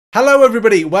Hello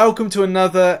everybody, welcome to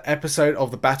another episode of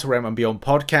the Battlegrounds and Beyond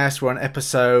podcast. We're on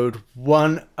episode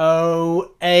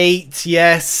 108,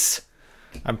 yes.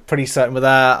 I'm pretty certain with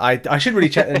that. I should really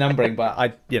check the numbering,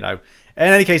 but in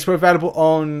any case, we're available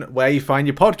on where you find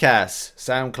your podcasts.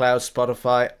 SoundCloud,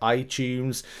 Spotify,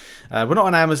 iTunes. We're not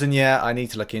on Amazon yet. I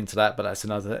need to look into that, but that's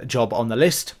another job on the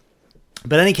list.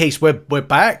 But in any case, we're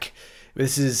back.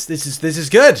 This is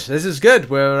good. This is good.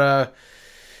 We're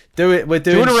doing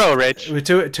two in a row, Rich. We're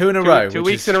two in a row. 2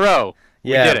 weeks in a row.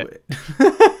 Yeah. We did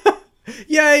it.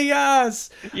 Yay, yes.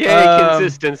 Yay,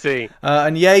 consistency.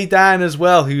 And yay, Dan as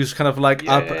well, who's kind of like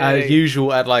up Yay. as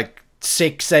usual at like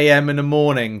 6 a.m. in the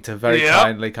morning to very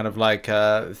kindly kind of like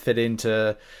fit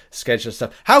into schedule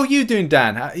stuff. How are you doing,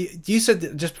 Dan? You said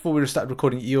that just before we started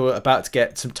recording you were about to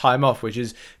get some time off, which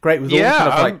is great with all the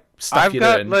kind of like stuff you're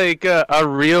doing. I've got like a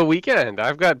real weekend.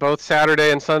 I've got both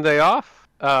Saturday and Sunday off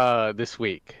this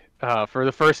week. For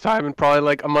the first time in probably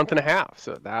like a month and a half.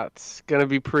 So that's going to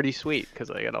be pretty sweet because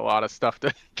I got a lot of stuff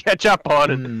to catch up on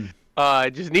and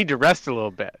I just need to rest a little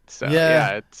bit. So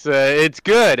yeah, it's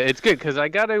good. It's good because I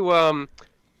got to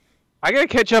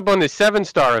catch up on the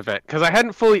 7-star event because I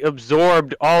hadn't fully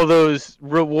absorbed all those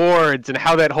rewards and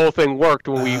how that whole thing worked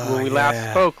when we last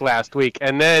spoke last week.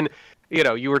 And then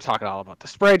you were talking all about the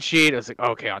spreadsheet. I was like,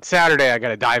 okay, on Saturday, I got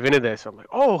to dive into this. I'm like,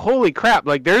 oh, holy crap.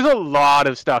 Like, there's a lot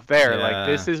of stuff there. Yeah. Like,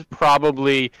 this is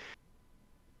probably,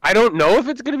 I don't know if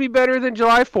it's going to be better than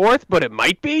July 4th, but it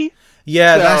might be.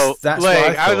 Yeah, so, that's like,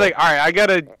 what I was like, all right, I got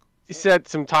to set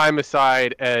some time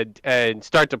aside and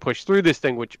start to push through this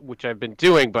thing, which I've been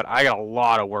doing, but I got a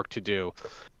lot of work to do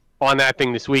on that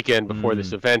thing this weekend before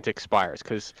this event expires.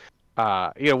 Because,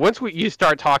 once you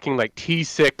start talking like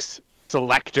T6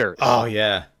 selectors. Oh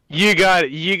yeah. You got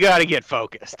to get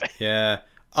focused. Yeah.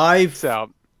 I've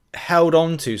held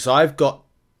on to, so I've got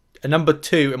a number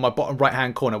 2 in my bottom right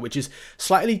hand corner, which is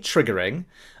slightly triggering.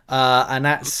 And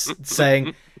that's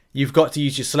saying you've got to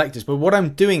use your selectors. But what I'm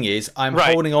doing is I'm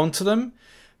holding on to them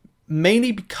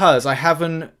mainly because I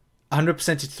haven't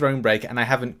 100%ed Throne Break and I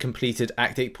haven't completed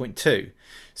Act 8.2.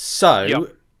 So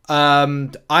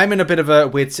I'm in a bit of a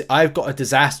weird. I've got a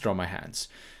disaster on my hands.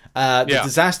 The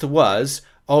disaster was,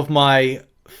 of my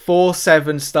 4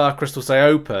 7-star crystals I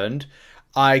opened,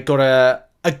 I got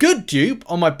a good dupe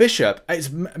on my bishop. It's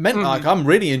meant like I'm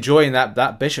really enjoying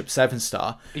that bishop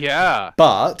 7-star. Yeah.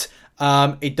 But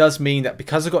it does mean that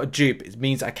because I got a dupe, it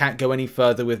means I can't go any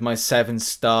further with my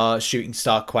 7-star shooting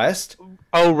star quest.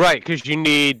 Oh, right, because you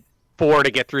need 4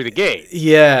 to get through the gate.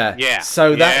 Yeah. Yeah.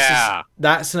 So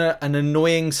that's an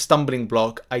annoying stumbling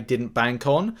block I didn't bank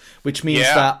on, which means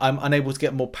that I'm unable to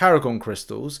get more Paragon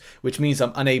crystals, which means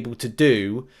I'm unable to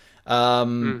do that.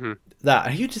 And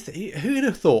who'd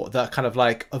have thought that kind of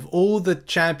like of all the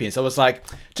champions, I was like,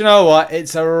 do you know what?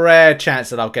 It's a rare chance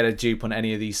that I'll get a dupe on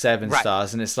any of these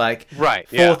 7-stars, and it's like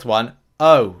fourth one.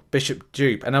 Oh, Bishop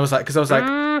dupe, and I was like,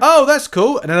 oh, that's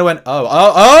cool, and then I went,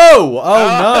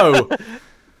 oh no.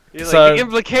 You're like, the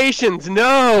implications,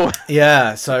 no.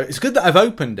 Yeah, so it's good that I've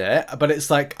opened it, but it's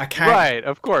like I can't. Right,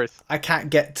 of course. I can't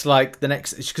get to like the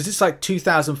next because it's like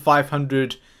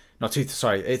 2,500. Not two.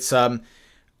 Sorry, it's what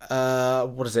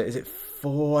is it? Is it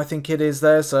 4? I think it is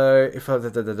there. So if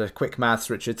the quick maths,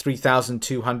 Richard,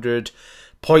 3,200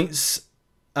 points.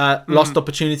 Lost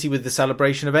opportunity with the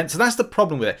celebration event. So that's the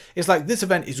problem with it. It's like this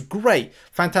event is great,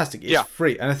 fantastic. It's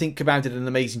free, and I think Kabam did an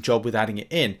amazing job with adding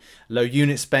it in. Low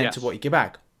unit spent to what you get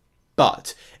back.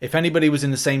 But if anybody was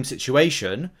in the same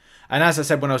situation, and as I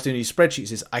said when I was doing these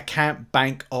spreadsheets, is I can't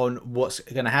bank on what's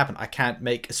going to happen. I can't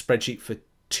make a spreadsheet for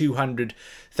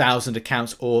 200,000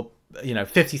 accounts or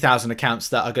 50,000 accounts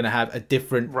that are going to have a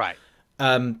different. Right.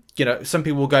 Some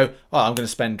people will go, oh, I'm going to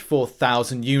spend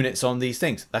 4,000 units on these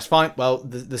things. That's fine. Well,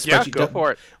 the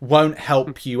spreadsheet won't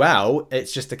help you out.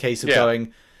 It's just a case of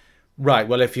going, right,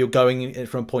 well, if you're going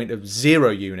from a point of 0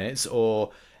 units or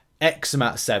X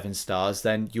amount of 7-stars,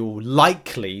 then you're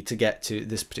likely to get to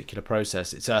this particular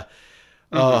process. It's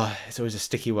it's always a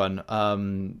sticky one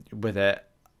with it.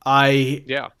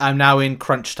 I am now in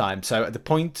crunch time. So at the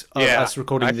point of us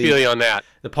recording the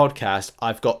podcast,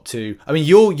 I've got to. I mean,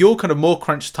 you're kind of more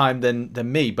crunch time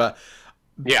than me, but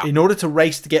in order to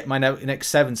race to get my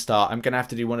next 7-star, I'm going to have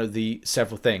to do one of the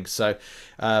several things. So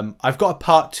I've got a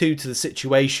part 2 to the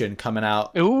situation coming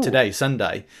out today,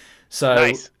 Sunday.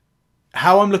 So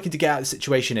how I'm looking to get out of the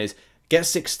situation is get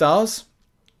 6 stars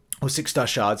or 6-star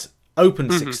shards,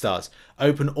 open 6 stars,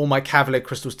 open all my Cavalier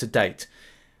crystals to date.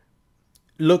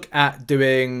 Look at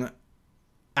doing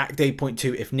Act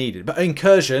 8.2 if needed, but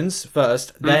incursions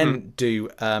first, then do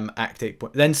Act 8.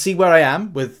 Then see where I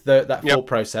am with that full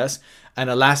process, and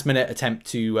a last minute attempt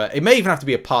to. It may even have to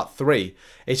be a part 3.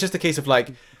 It's just a case of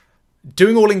like,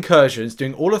 doing all incursions,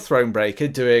 doing all a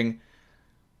Thronebreaker, doing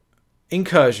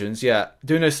incursions,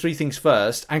 doing those 3 things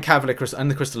first, and Cavalier Crystal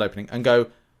and the Crystal Opening, and go,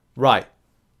 right,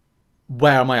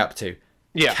 where am I up to?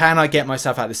 Yeah. Can I get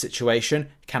myself out of this situation?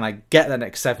 Can I get the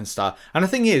next 7-star? And the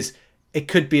thing is, it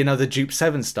could be another dupe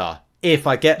 7-star if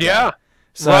I get there.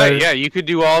 So, right, yeah, you could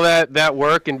do all that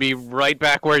work and be right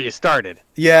back where you started.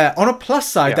 Yeah, on a plus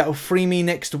side, that will free me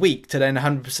next week to then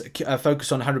 100%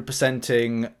 focus on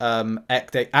 100%ing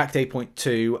Act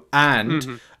 8.2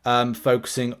 and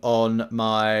focusing on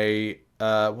my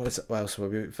what else were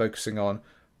we focusing on?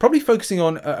 Probably focusing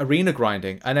on arena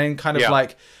grinding, and then kind of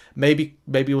like maybe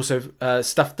also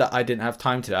stuff that I didn't have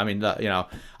time to do. I mean, you know,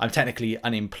 I'm technically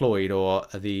unemployed,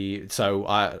 so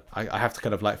I have to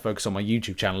kind of like focus on my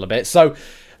YouTube channel a bit. So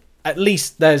at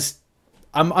least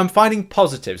I'm finding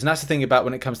positives, and that's the thing about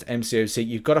when it comes to MCOC.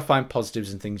 You've got to find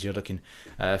positives in things you're looking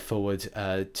forward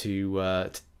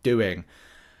to doing.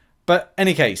 But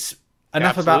any case,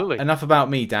 enough about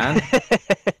me, Dan.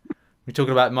 We're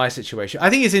talking about my situation. I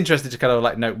think it's interesting to kind of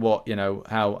like note what, you know,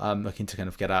 how I'm looking to kind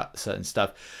of get at certain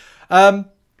stuff. Right,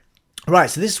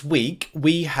 so this week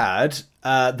we had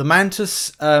the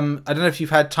Mantis. I don't know if you've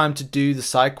had time to do the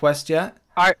side quest yet.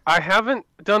 I haven't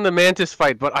done the Mantis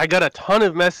fight, but I got a ton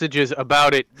of messages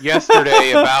about it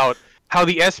yesterday about how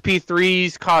the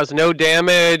SP3s cause no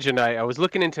damage, and I was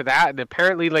looking into that, and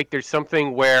apparently like there's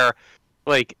something where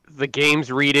like the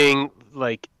game's reading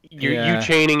like you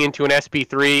chaining into an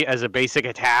SP3 as a basic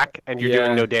attack, and you're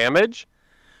doing no damage.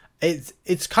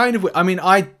 It's kind of. I mean,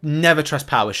 I never trust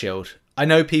Power Shield. I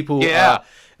know people.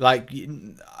 Like,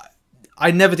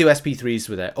 I never do SP3s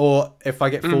with it, or if I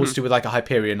get forced to with like a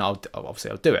Hyperion, I'll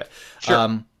do it.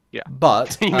 Sure.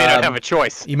 But you may not have a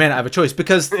choice. You may not have a choice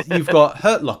because you've got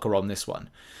Hurt Locker on this one,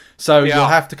 so you'll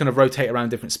have to kind of rotate around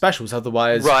different specials.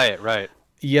 Otherwise, right,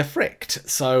 you're fricked.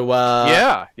 So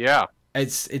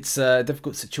it's a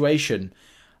difficult situation.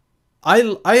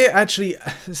 I actually,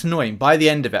 it's annoying. By the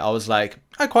end of it, I was like,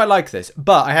 I quite like this,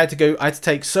 but I had to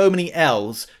take so many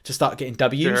L's to start getting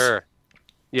W's. Sure.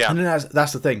 Yeah, and then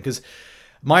that's the thing, because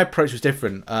my approach was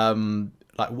different.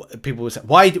 Like people would say,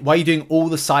 why are you doing all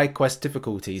the side quest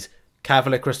difficulties?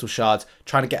 Cavalier Crystal Shards,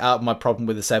 trying to get out of my problem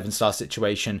with the 7-star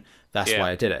situation. That's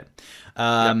why I did it.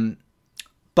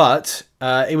 But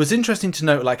it was interesting to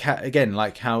note, like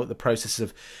how the process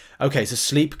of, okay, so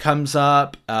sleep comes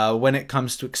up when it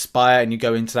comes to expire, and you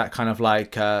go into that kind of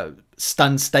like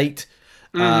stun state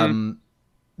that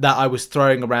I was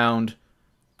throwing around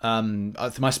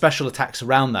my special attacks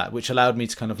around that, which allowed me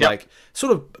to kind of like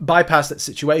sort of bypass that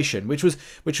situation, which was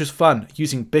fun,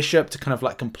 using Bishop to kind of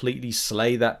like completely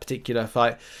slay that particular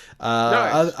fight.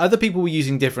 Nice. Other people were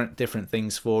using different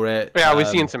things for it. Yeah, we're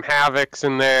seeing some Havocs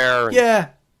in there.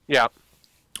 Yeah.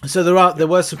 So there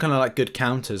were some kind of like good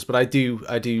counters, but I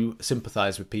do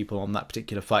sympathize with people on that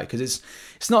particular fight, because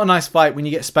it's not a nice fight when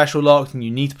you get special locked and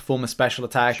you need to perform a special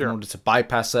attack in order to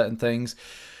bypass certain things.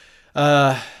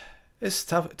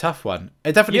 It's a tough one.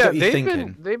 It definitely got you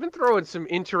thinking. They've been throwing some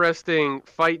interesting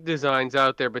fight designs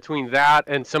out there between that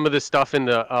and some of the stuff in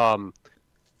the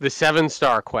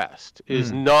 7-star quest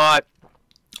is not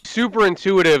super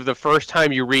intuitive the first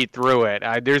time you read through it.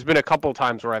 There's been a couple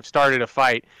times where I've started a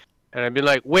fight and I've been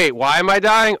like, wait, why am I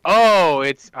dying? Oh,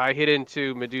 I hit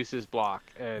into Medusa's block,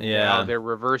 and now they're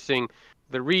reversing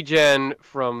the regen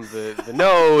from the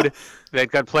node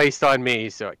that got placed on me,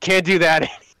 so I can't do that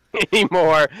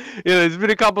anymore. You know, there's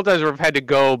been a couple times where I've had to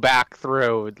go back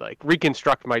through and like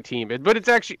reconstruct my team, but it's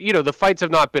actually, you know, the fights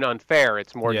have not been unfair.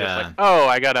 It's more just like, oh,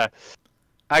 I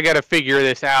gotta figure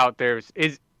this out.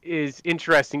 Is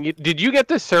interesting. Did you get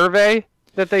the survey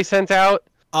that they sent out?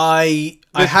 I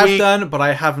have done, but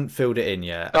I haven't filled it in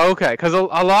yet. Okay, because a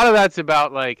lot of that's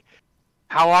about like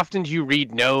how often do you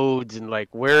read nodes, and like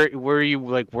where you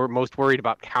like we're most worried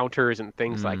about counters and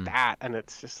things like that, and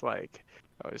it's just like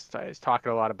I was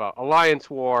talking a lot about Alliance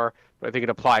War, but I think it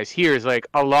applies here. Is like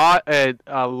a lot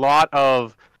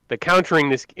of the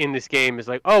countering in this game is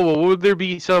like, oh well, would there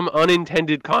be some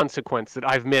unintended consequence that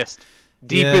I've missed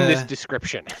deep in this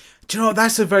description? Do you know what?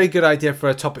 That's a very good idea for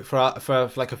a topic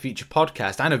for like a future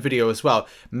podcast and a video as well.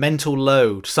 Mental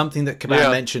load, something that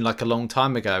Caban mentioned like a long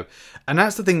time ago, and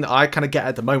that's the thing that I kind of get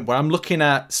at the moment where I'm looking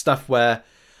at stuff where,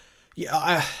 is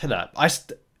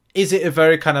it a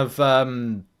very kind of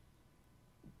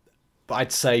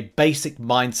I'd say basic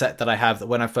mindset that I have, that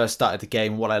when I first started the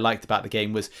game, what I liked about the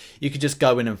game was you could just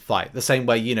go in and fight the same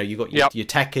way, you know, you got your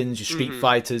Tekkens, your Street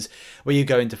Fighters, where you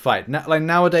go into fight. Like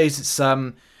nowadays it's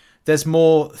there's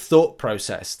more thought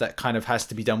process that kind of has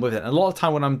to be done with it. And a lot of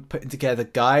time when I'm putting together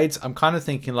guides, I'm kind of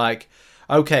thinking like,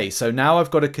 okay, so now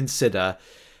I've got to consider,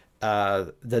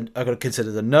 I've got to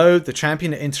consider the node, the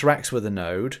champion that interacts with the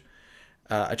node,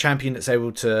 a champion that's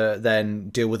able to then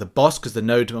deal with a boss, because the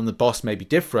node on the boss may be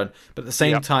different, but at the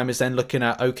same time is then looking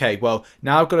at, okay, well,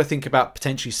 now I've got to think about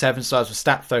potentially 7 stars with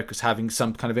stat focus having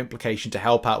some kind of implication to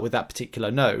help out with that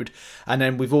particular node. And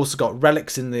then we've also got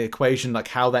relics in the equation, like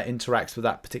how that interacts with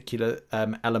that particular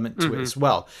element to it as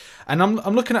well. And I'm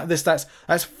looking at this, that's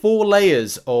 4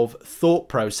 layers of thought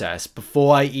process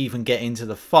before I even get into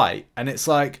the fight. And it's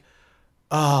like,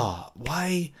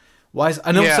 why is,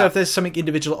 and also if there's something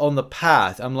individual on the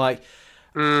path, I'm like,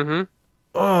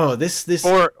 this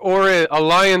or an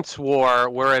alliance war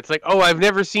where it's like, I've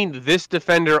never seen this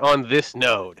defender on this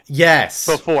node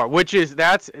before, which is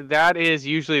that is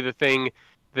usually the thing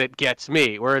that gets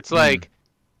me, where it's like,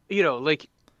 like,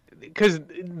 because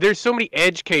there's so many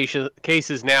edge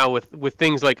cases now with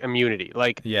things like immunity,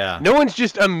 like no one's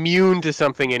just immune to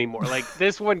something anymore. Like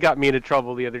this one got me into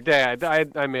trouble the other day.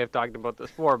 I may have talked about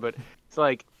this before, but it's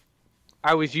like,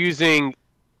 I was using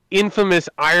infamous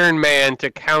Iron Man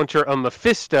to counter a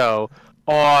Mephisto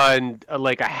on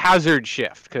like a hazard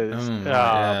shift, because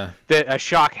a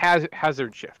shock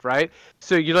hazard shift, right?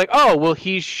 So you're like,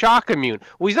 he's shock immune.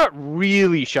 Well, he's not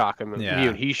really shock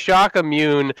immune. He's shock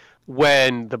immune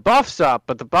when the buff's up,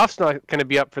 but the buff's not going to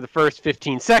be up for the first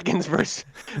 15 seconds versus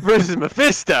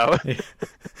Mephisto.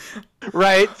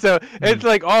 Right? So it's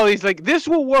like all these, like, this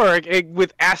will work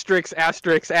with asterisks.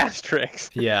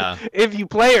 Yeah. If you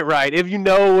play it right, if you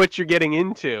know what you're getting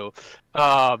into.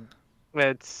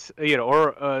 It's,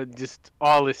 or just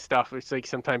all this stuff. It's like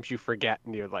sometimes you forget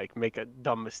and you're like, make a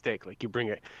dumb mistake. Like you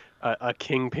bring a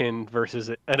Kingpin versus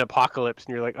an Apocalypse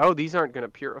and you're like, these aren't going to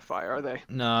purify, are they?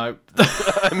 No.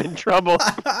 I'm in trouble.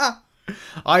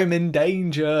 I'm in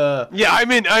danger. Yeah, I'm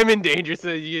in danger.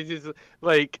 So you just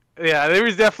like, there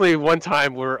was definitely one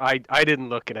time where I didn't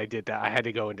look and I did that. I had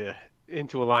to go into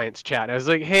Alliance chat. I was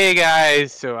like, hey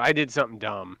guys, so I did something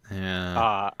dumb.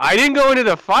 I didn't go into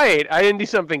the fight. I didn't do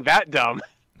something that dumb.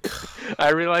 I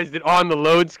realized it on the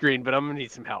load screen, but I'm gonna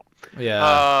need some help.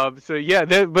 But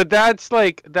that's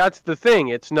the thing.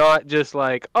 It's not just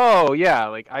like,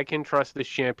 like I can trust this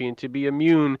champion to be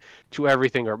immune to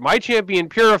everything, or my champion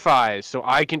purifies, so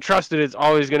I can trust that it's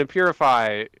always gonna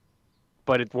purify,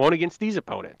 but it won't against these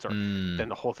opponents. Or then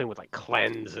the whole thing with like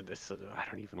cleanse and this, I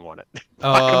don't even want to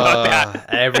talk about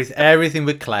that. Everything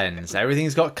with cleanse.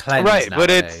 Everything's got cleanse nowadays. But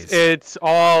it's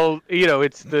all,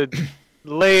 it's the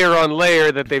layer on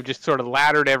layer that they've just sort of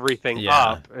laddered everything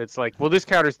up. It's like, well, this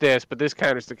counters this, but this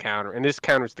counters the counter, and this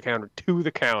counters the counter to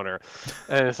the counter.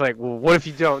 And it's like, well, what if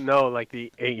you don't know like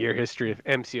the 8-year history of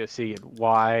MCOC and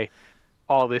why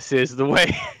all this is the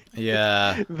way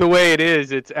the way it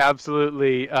is? It's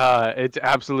absolutely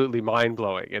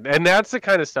mind-blowing, and that's the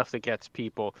kind of stuff that gets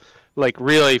people like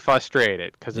really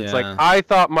frustrated, because it's like, I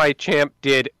thought my champ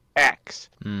did X,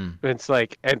 and it's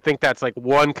like, and think that's like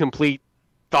one complete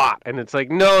thought, and it's like,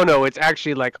 no, it's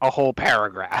actually like a whole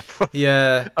paragraph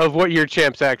of what your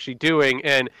champ's actually doing.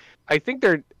 And I think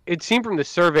it seemed from the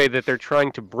survey that they're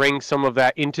trying to bring some of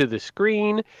that into the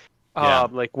screen.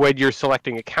 Like when you're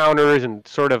selecting encounters and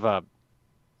sort of a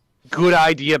good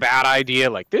idea, bad idea,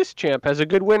 like this champ has a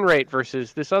good win rate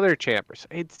versus this other champ.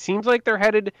 It seems like they're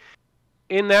headed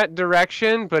in that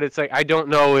direction, but it's like, I don't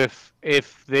know if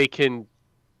they can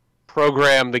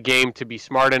program the game to be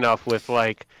smart enough with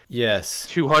like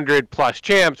 200 plus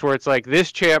champs, where it's like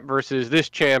this champ versus this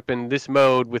champ in this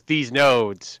mode with these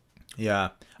nodes. I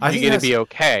think it's going to be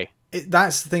okay.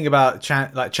 That's the thing about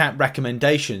champ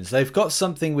recommendations. They've got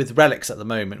something with relics at the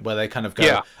moment where they kind of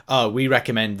go, we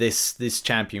recommend this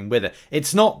champion with it.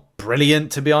 It's not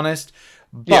brilliant, to be honest,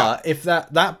 but if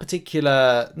that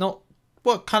particular, not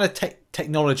what kind of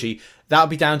technology, that would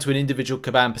be down to an individual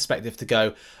Caban perspective to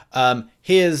go,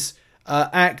 here's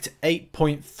Act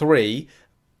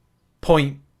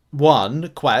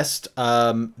 8.3.1 quest,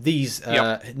 these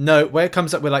where it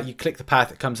comes up with, like, you click the path,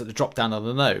 it comes at the drop down on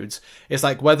the nodes. It's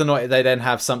like whether or not they then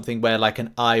have something where like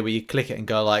an eye where you click it and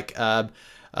go like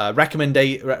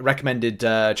recommended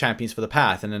champions for the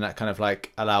path, and then that kind of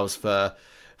like allows for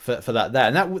that there,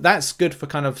 and that's good for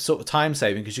kind of sort of time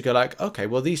saving, because you go like, okay,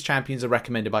 well, these champions are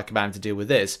recommended by Caban to deal with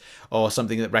this, or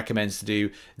something that recommends to do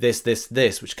this,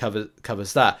 which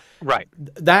covers that. Right.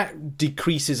 That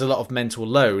decreases a lot of mental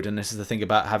load, and this is the thing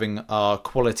about having our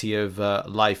quality of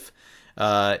life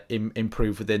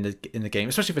improve in the game,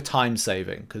 especially for time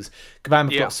saving, because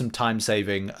Caban have got some time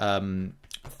saving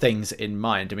things in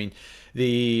mind. I mean,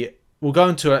 we'll go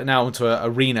onto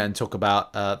arena and talk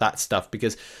about that stuff,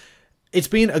 because it's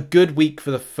been a good week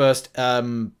for the first,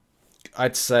 I'd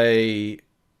say,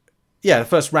 the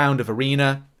first round of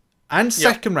arena. And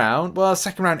second round, well,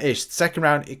 second round-ish. Second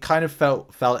round, it kind of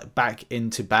fell back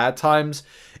into bad times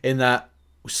in that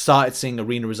we started seeing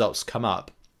arena results come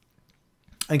up.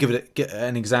 And give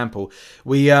an example.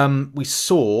 We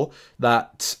saw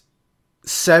that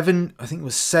I think it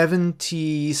was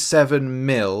 77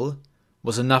 mil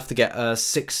was enough to get a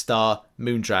 6-star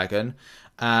Moondragon,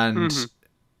 and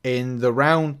in the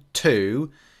round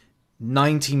 2,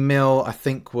 90 mil I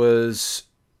think was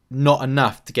not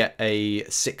enough to get a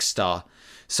 6-star.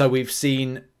 So we've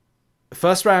seen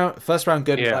first round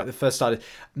good, like the first started.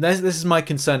 This is my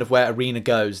concern of where arena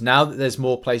goes now that there's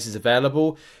more places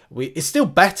available. It's still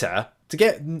better to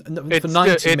get for 90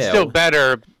 mil. It's still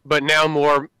better, but now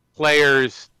more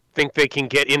players think they can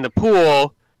get in the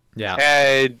pool. Yeah,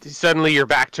 and suddenly you're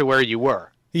back to where you were.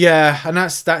 Yeah, and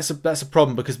that's a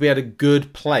problem because we had a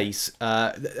good place,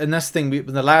 and that's the thing.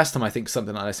 The last time I think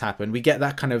something like this happened, we get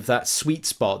that sweet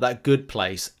spot, that good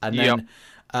place, and then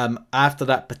after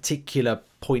that particular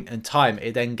point in time,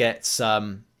 it then gets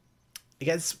it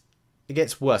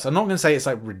gets worse. I'm not going to say it's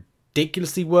like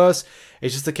ridiculously worse.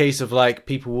 It's just a case of like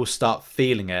people will start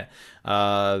feeling it.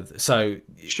 So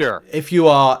sure, if you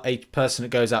are a person that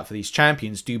goes out for these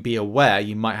champions, do be aware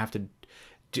you might have to.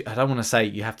 I don't want to say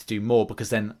you have to do more because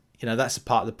then that's a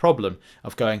part of the problem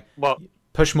of going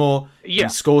push more. Yeah,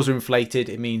 and scores are inflated.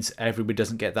 It means everybody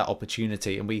doesn't get that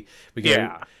opportunity, and we go.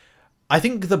 Yeah. I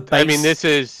think the base. I mean, this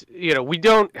is I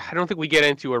don't think we get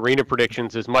into arena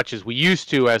predictions as much as we used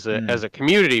to as a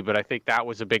community, but I think that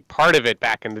was a big part of it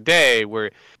back in the day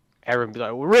where everyone be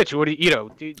like, well, Rich, what do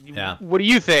what do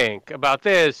you think about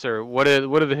this, or what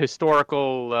do the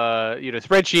historical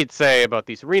spreadsheets say about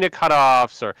these arena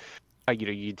cutoffs, or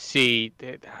you'd see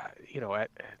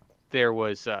there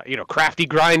was Crafty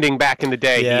Grinding back in the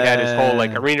day. Yeah. He had his whole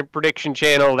like arena prediction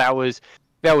channel. That was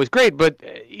great, but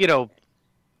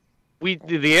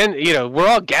we're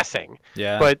all guessing.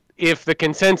 Yeah. But if the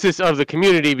consensus of the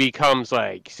community becomes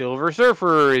like Silver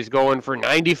Surfer is going for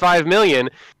 95 million,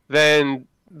 then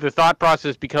the thought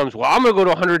process becomes, well, I'm going to go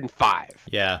to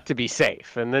 105 to be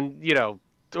safe. And then,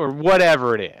 or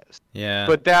whatever it is. Yeah.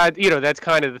 But that, that's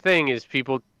kind of the thing is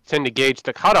people tend to gauge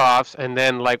the cutoffs and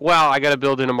then like, well, I got to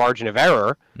build in a margin of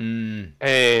error. And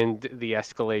the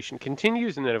escalation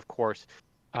continues. And then, of course,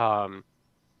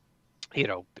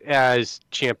 as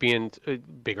champions,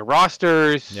 bigger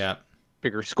rosters,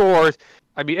 bigger scores.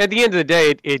 I mean, at the end of the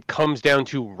day, it comes down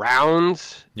to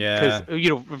rounds. Yeah.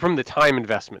 Because, from the time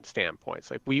investment standpoint,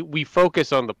 it's like we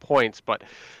focus on the points, but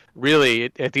really,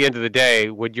 at the end of the day,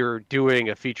 when you're doing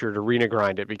a featured arena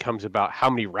grind, it becomes about how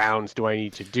many rounds do I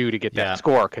need to do to get that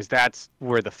score, because that's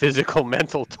where the physical,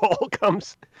 mental toll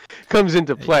comes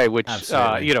into play. Which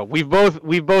we've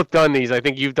both done these. I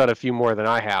think you've done a few more than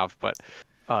I have, but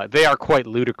they are quite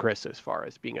ludicrous as far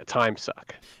as being a time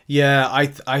suck. Yeah,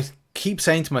 I keep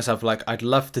saying to myself, like, I'd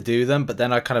love to do them, but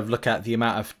then I kind of look at the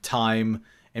amount of time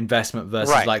investment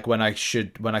versus like when I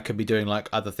could be doing like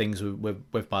other things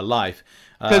with my life.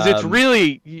 Because it's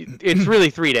really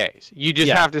 3 days. You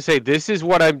just have to say, this is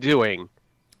what I'm doing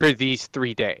for these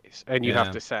 3 days. And you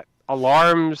have to set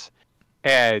alarms,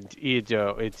 and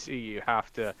you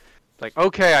have to, like,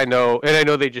 okay, I know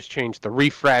they just changed the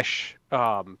refresh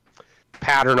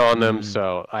pattern on them,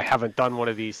 so I haven't done one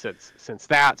of these since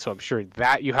that, so I'm sure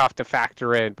that you have to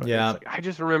factor in. But I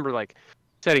just remember like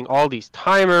setting all these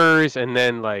timers, and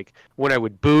then like when I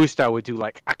would boost, I would do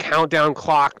like a countdown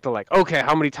clock to like, okay,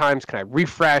 how many times can I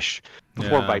refresh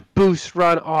before my boost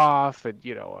run off, and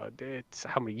it's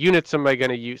how many units am I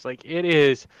going to use. Like it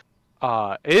is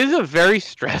a very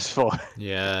stressful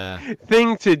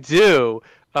thing to do,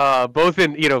 both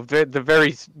in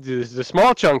the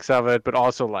small chunks of it, but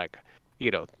also like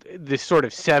this sort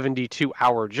of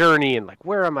 72-hour journey, and like,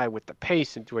 where am I with the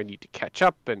pace, and do I need to catch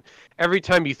up? And every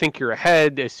time you think you're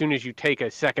ahead, as soon as you take a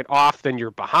second off, then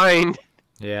you're behind.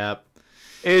 Yeah.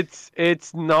 It's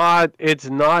not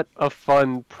a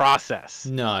fun process.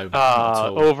 No.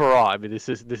 Overall, I mean, this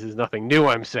is nothing new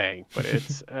I'm saying, but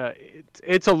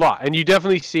it's a lot, and you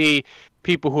definitely see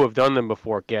people who have done them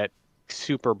before get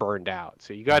super burned out.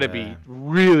 So you got to be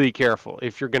really careful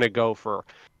if you're going to go for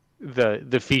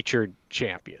the featured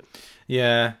champion.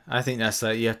 Yeah, I think that's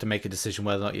you have to make a decision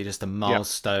whether or not you're just a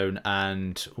milestone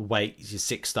and wait your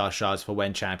 6-star shards for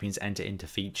when champions enter into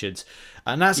featured.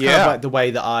 And that's kind of like the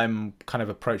way that I'm kind of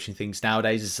approaching things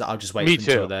nowadays, is I'll just wait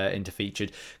until they're into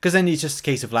featured, because then it's just a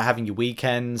case of like having your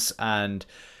weekends, and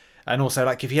also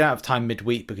like if you don't have time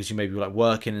midweek because you may be like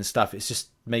working and stuff, it's just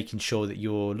making sure that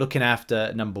you're looking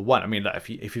after number one. I mean, like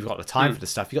if you've got the time for the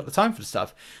stuff, you've got the time for the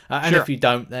stuff, and if you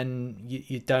don't, then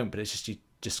you don't. But it's just you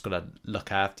just got to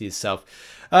look after yourself.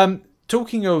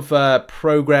 talking of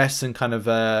progress and kind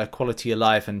of quality of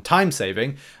life and time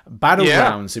saving,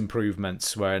 Battlegrounds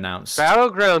improvements were announced.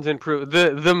 Battlegrounds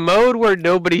the mode where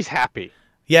nobody's happy.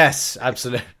 Yes,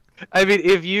 absolutely. I mean,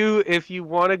 if you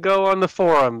want to go on the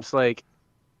forums, like,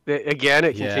 again,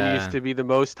 it continues to be the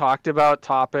most talked about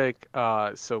topic.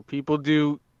 So people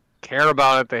do care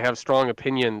about it. They have strong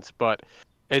opinions, but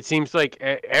it seems like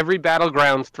every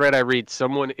Battlegrounds thread I read,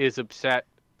 someone is upset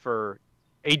for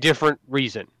a different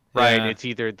reason, right? Yeah. It's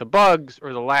either the bugs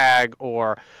or the lag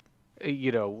or,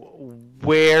 you know,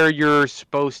 where you're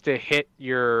supposed to hit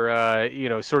your, you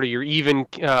know, sort of your even,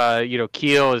 you know,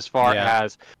 keel as far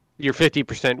as your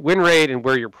 50% win rate and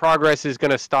where your progress is going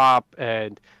to stop.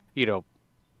 And, you know,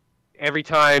 every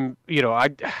time, you know,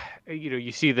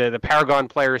 you see the Paragon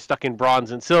player stuck in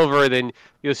bronze and silver, then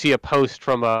you'll see a post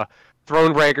from a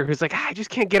Thronebreaker who's like, I just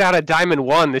can't get out of Diamond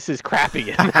 1. This is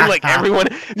crappy. And then, like, everyone,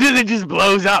 it just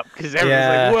blows up because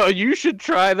everyone's like, well, you should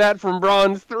try that from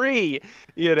Bronze 3,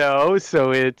 you know?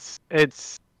 So it's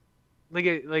like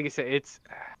I said,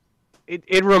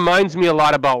 it reminds me a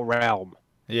lot about Realm.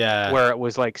 Yeah. Where it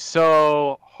was like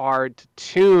so hard to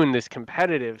tune this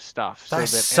competitive stuff so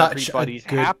that everybody's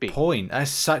happy. Point.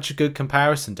 That's such a good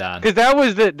comparison, Dan. Because that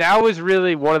was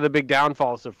really one of the big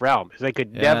downfalls of Realm, is they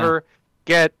could never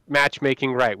get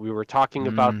matchmaking right. We were talking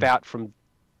about that from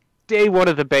day one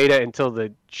of the beta until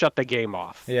they shut the game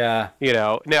off. Yeah. You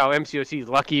know, now MCOC is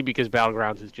lucky because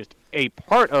Battlegrounds is just a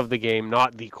part of the game,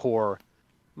 not the core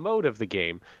mode of the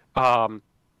game.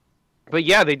 But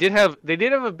yeah, they did have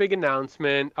a big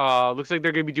announcement. Looks like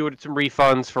they're going to be doing some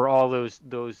refunds for all those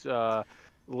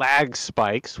lag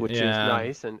spikes, which is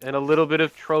nice, and a little bit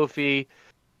of trophy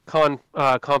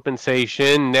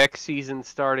compensation next season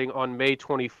starting on May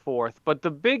 24th. But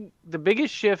the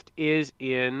biggest shift is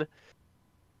in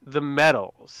the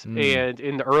medals and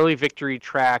in the early victory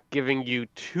track, giving you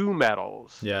 2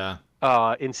 medals. Yeah.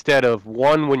 Instead of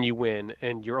 1 when you win,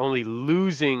 and you're only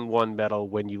losing 1 medal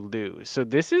when you lose. So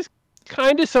this is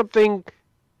kind of something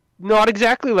not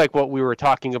exactly like what we were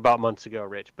talking about months ago,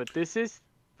 Rich, but this is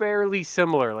fairly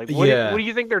similar. Like, what do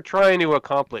you think they're trying to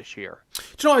accomplish here?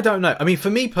 Do you know, I don't know. I mean,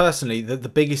 for me personally, the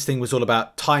biggest thing was all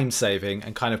about time saving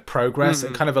and kind of progress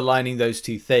and kind of aligning those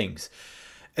two things,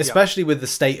 especially with the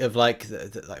state of like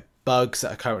the like bugs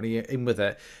that are currently in with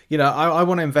it. You know, I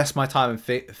want to invest my time and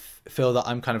feel that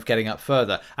I'm kind of getting up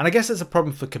further. And I guess that's a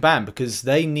problem for Kabam because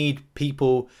they need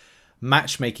people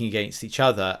matchmaking against each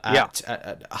other at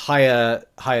higher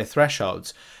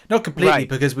thresholds. Not completely,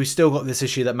 because we've still got this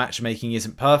issue that matchmaking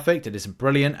isn't perfect, it isn't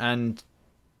brilliant, and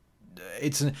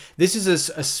this is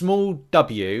a small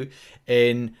W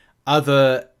in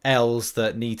other L's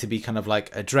that need to be kind of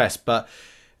like addressed. But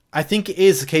I think it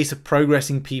is a case of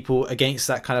progressing people against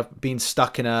that kind of being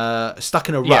stuck in a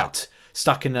rut,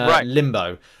 stuck in a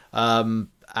limbo, and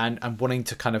wanting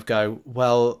to kind of go,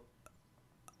 well,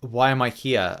 why am I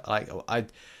here? Like,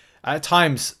 at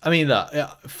times, I mean, look,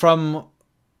 from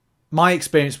my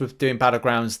experience with doing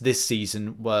Battlegrounds this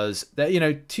season was that, you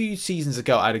know, 2 seasons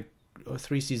ago, or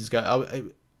 3 seasons ago,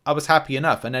 I was happy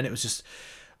enough. And then it was just,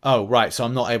 oh, right, so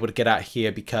I'm not able to get out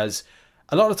here because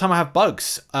a lot of the time I have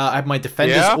bugs. I have my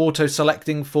defenders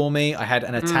auto-selecting for me. I had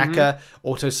an attacker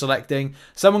auto-selecting.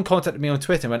 Someone contacted me on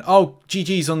Twitter and went, oh,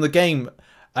 GG's on the game.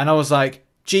 And I was like,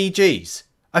 GG's.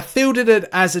 I fielded it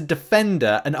as a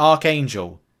defender, an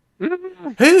Archangel.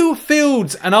 Who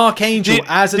fields an Archangel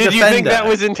as a defender? Did you think that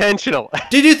was intentional?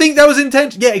 Did you think that was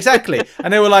intentional? Yeah, exactly.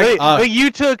 And they were like,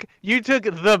 you took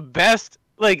the best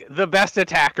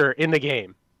attacker in the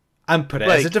game and put it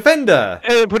as a defender.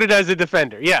 And put it as a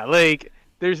defender. Yeah, like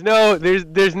there's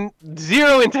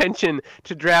zero intention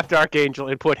to draft Archangel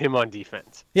and put him on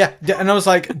defense. Yeah, and I was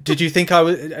like, did you think I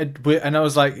was? And I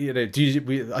was like, you know,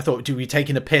 I thought, do we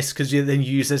taking a piss because you then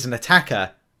use as an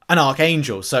attacker an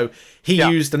Archangel? So he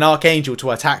used an Archangel to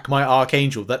attack my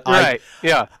Archangel that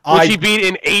which he beat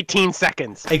in 18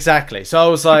 seconds. Exactly. So I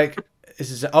was like,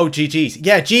 GG's.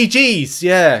 Yeah, GG's.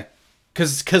 Yeah,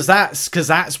 because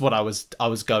that's what I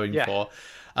was going for.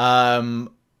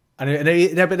 And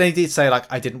they did say, like,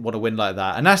 I didn't want to win like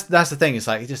that, and that's the thing. It's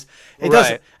like it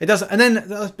doesn't. And then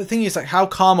the thing is, like, how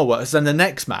karma works. Then the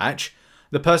next match,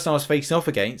 the person I was facing off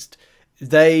against,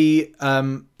 they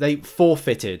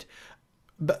forfeited,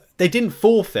 but they didn't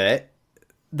forfeit.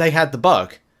 They had the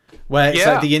bug where it's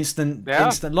like the instant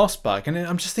loss bug, and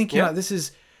I'm just thinking, like, this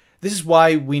is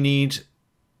why we need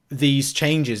these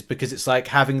changes, because it's like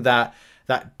having that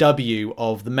that W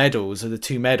of the medals, or the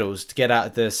 2 medals, to get out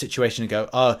of the situation and go,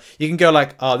 oh, you can go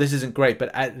like, oh, this isn't great,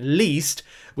 but at least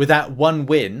with that 1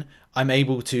 win, I'm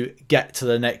able to get to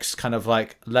the next kind of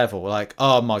like level. Like,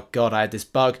 oh my God, I had this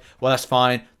bug. Well, that's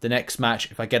fine. The next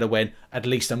match, if I get a win, at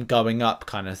least I'm going up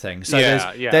kind of thing. So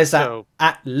there's that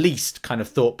at least kind of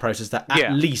thought process, that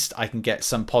at least I can get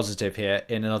some positive here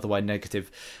in an otherwise negative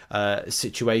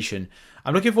situation.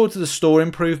 I'm looking forward to the store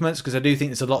improvements, because I do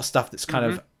think there's a lot of stuff that's kind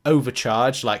of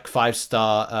overcharged, like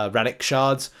 5-star relic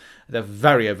shards. They're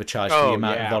very overcharged for the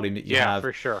amount of volume that you have.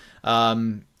 Yeah, for sure.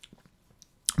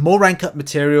 More rank up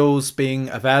materials being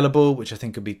available, which I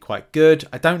think would be quite good.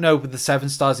 I don't know, with the 7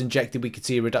 stars injected, we could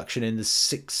see a reduction in the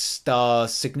 6-star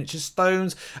signature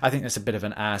stones. I think that's a bit of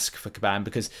an ask for Kabam,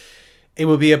 because it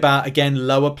will be about, again,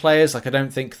 lower players. Like, I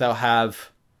don't think they'll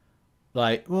have,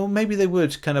 like, well, maybe they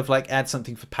would kind of like add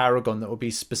something for Paragon that will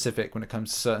be specific when it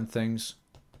comes to certain things.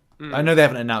 I know they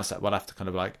haven't announced that. We'll have to kind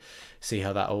of like see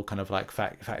how that all kind of like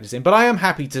factors in. But I am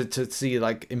happy to see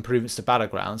like improvements to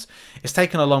Battlegrounds. It's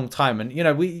taken a long time, and you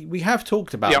know we have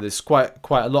talked about this quite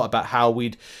a lot, about how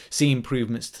we'd see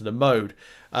improvements to the mode.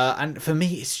 And for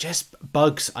me, it's just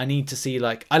bugs. I need to see,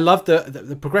 like, I love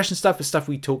the progression stuff. The stuff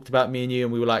we talked about, me and you,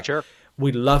 and we were like, sure,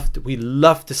 we love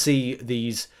to see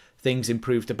these things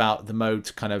improved about the mode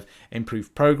to kind of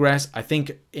improve progress. I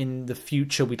think in the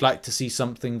future we'd like to see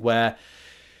something where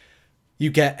you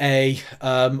get a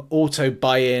auto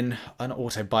buy-in, not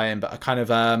auto buy-in, but a kind of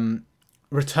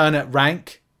return at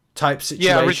rank type situation.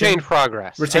 Yeah, retained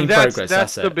progress. Retained progress.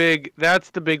 That's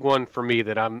the big one for me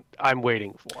that I'm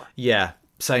waiting for. Yeah,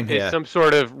 same here. Some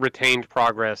sort of retained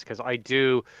progress, because I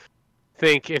do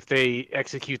think if they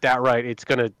execute that right, it's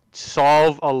going to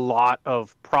solve a lot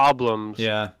of problems.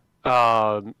 Yeah.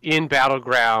 In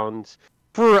Battlegrounds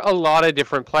for a lot of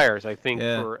different players. I think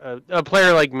for a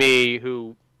player like me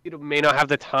who may not have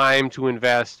the time to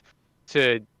invest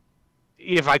to,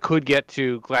 if I could get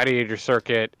to Gladiator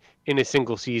Circuit in a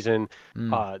single season,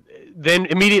 then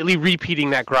immediately repeating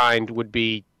that grind would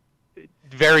be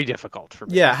very difficult for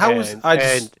me. Yeah,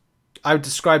 I would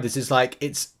describe this as like,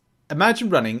 it's,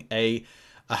 imagine running a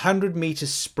 100-meter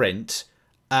sprint,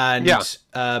 and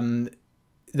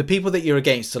the people that you're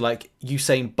against are like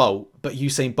Usain Bolt, but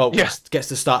Usain Bolt gets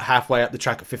to start halfway up the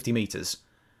track at 50 meters.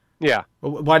 Yeah.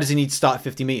 Why does he need to start at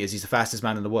 50 meters? He's the fastest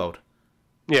man in the world.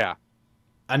 Yeah.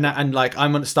 And like,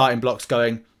 I'm on the starting blocks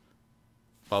going,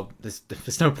 well,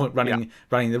 there's no point running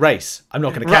the race. I'm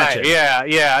not going to catch it.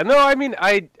 Yeah. No, I mean,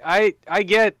 I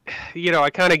get, I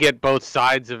kind of get both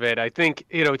sides of it. I think,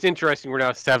 it's interesting. We're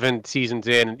now 7 seasons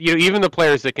in. Even the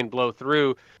players that can blow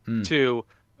through to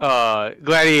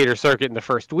Gladiator Circuit in the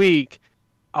first week,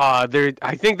 I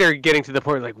think they're getting to the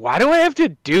point like, why do I have to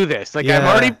do this? Like, I've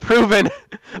already proven,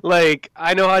 like,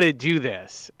 I know how to do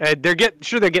this. And they're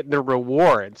getting their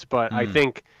rewards, but I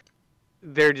think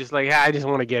they're just like, I just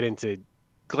want to get into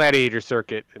Gladiator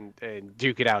Circuit and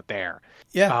duke it out there.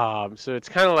 Yeah. So it's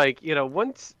kind of like,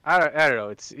 once I don't know,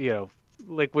 it's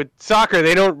like with soccer,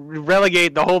 they don't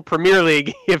relegate the whole Premier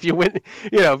League. If you win,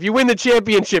 if you win the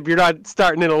championship, you're not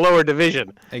starting in a lower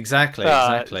division. Exactly.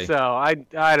 So I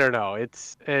don't know.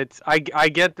 I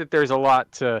get that there's a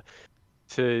lot to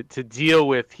deal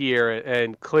with here,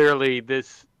 and clearly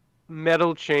this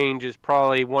medal change is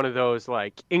probably one of those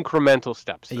like incremental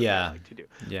steps that I like to do.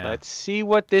 Yeah. Let's see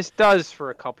what this does for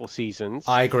a couple seasons.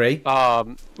 I agree.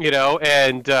 And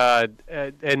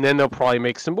then they'll probably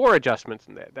make some more adjustments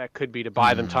in that. That could be to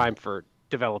buy them time for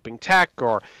developing tech,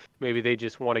 or maybe they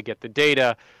just want to get the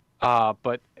data.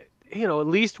 But at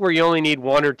least where you only need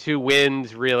 1 or 2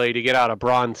 wins really to get out of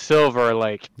bronze, silver,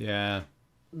 like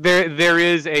there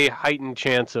is a heightened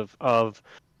chance of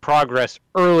progress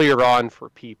earlier on for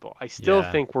people. I still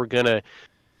think we're gonna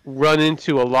run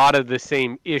into a lot of the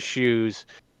same issues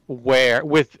where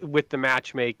with the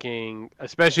matchmaking,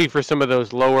 especially for some of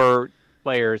those lower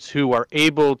players who are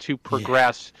able to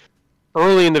progress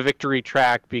early in the victory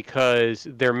track because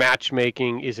their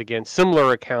matchmaking is against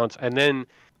similar accounts, and then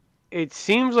it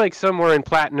seems like somewhere in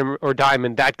platinum or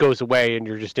diamond that goes away and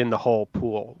you're just in the whole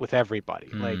pool with everybody.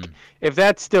 Like, if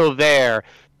that's still there,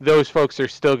 those folks are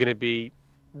still going to be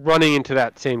running into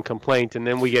that same complaint, and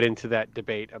then we get into that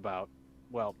debate about,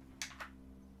 well,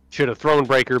 should a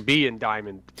Thronebreaker be in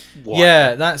Diamond 1?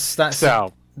 Yeah, that's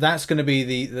going to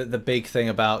be the big thing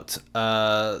about.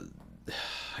 I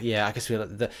guess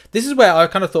this is where I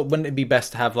kind of thought, wouldn't it be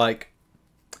best to have like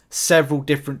several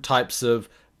different types of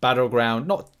battleground,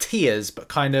 not tiers, but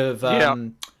kind of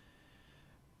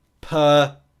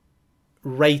per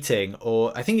rating,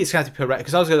 or I think it's going to be per rating,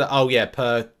 because I was going to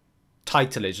per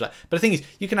titlage. But the thing is,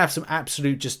 you can have some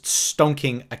absolute just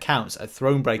stonking accounts at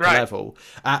Thronebreaker level,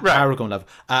 at Paragon level,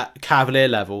 at Cavalier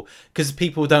level, because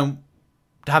people don't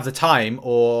have the time,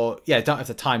 or don't have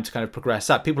the time to kind of progress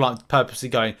up. People aren't purposely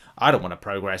going, I don't want to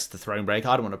progress the Thronebreaker,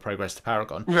 I don't want to progress the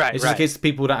Paragon. It's just the case that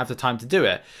people don't have the time to do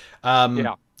it.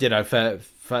 You know, for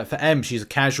M, she's a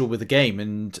casual with the game,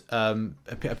 and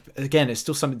again, it's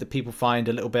still something that people find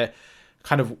a little bit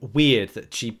kind of weird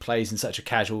that she plays in such a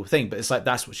casual thing, but it's like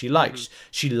that's what she likes.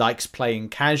 She likes playing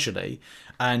casually,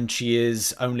 and she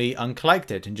is only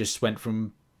uncollected and just went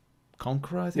from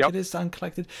Conqueror, I think it is, to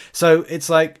uncollected. So it's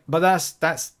like, but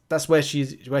that's where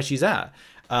she's at,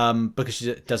 because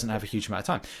she doesn't have a huge amount of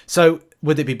time. So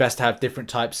would it be best to have different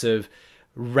types of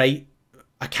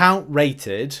account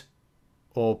rated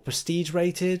or prestige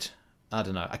rated? I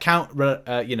don't know. Account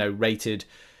rated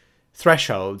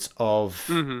thresholds of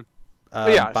some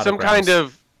kind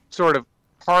of sort of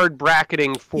hard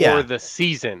bracketing for the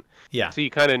season. Yeah. So you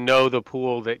kind of know the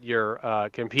pool that you're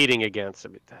competing against. I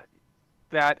mean,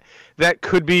 that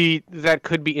could be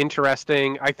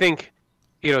interesting. I think,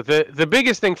 you know, the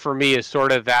biggest thing for me is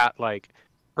sort of that like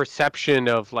perception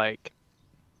of like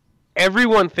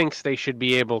everyone thinks they should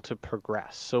be able to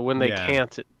progress. So when they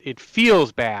can't, it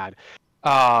feels bad.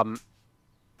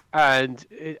 And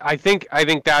I think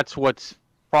that's what's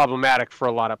problematic for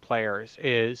a lot of players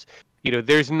is, you know,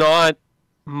 there's not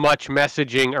much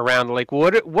messaging around like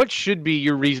what should be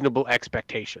your reasonable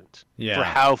expectations for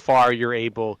how far you're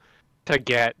able to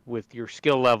get with your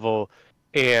skill level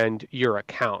and your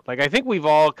account. Like I think we've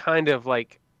all kind of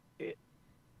like,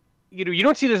 you know, you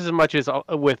don't see this as much as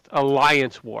with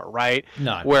Alliance War, right?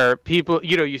 No. Where people,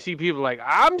 you know, you see people like,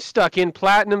 I'm stuck in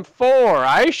Platinum 4.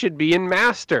 I should be in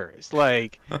Masters.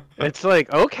 Like, it's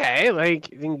like, okay,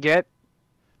 like, you can get,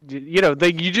 you know,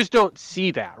 you just don't see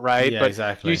that, right? Yeah, but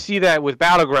exactly. You see that with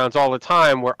Battlegrounds all the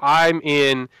time where I'm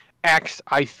in X,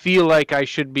 I feel like I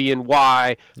should be in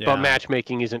Y, but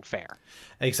matchmaking isn't fair.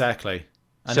 Exactly.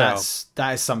 And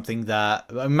that is something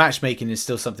that matchmaking is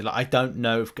still something like I don't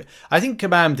know if I think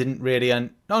Kabam didn't really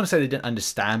not necessarily didn't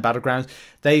understand Battlegrounds.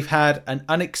 They've had an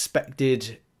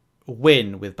unexpected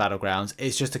win with Battlegrounds.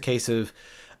 It's just a case of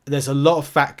there's a lot of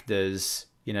factors,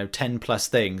 you know, 10 plus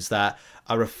things that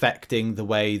are affecting the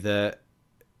way that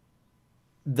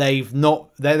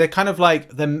they're kind of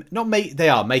like they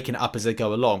are making it up as they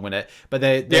go along with it, but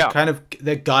they're kind of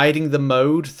they're guiding the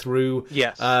mode through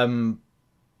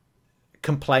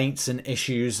complaints and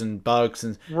issues and bugs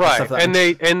and stuff like that.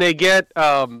 And they get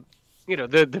you know,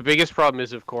 the biggest problem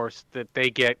is of course that they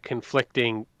get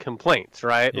conflicting complaints,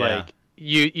 right? Like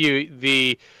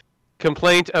the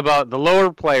complaint about the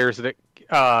lower players that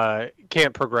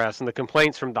can't progress and the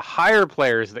complaints from the higher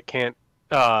players that can't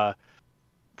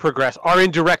progress are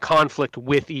in direct conflict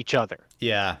with each other.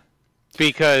 Yeah.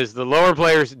 Because the lower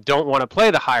players don't want to play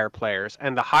the higher players,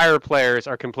 and the higher players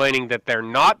are complaining that they're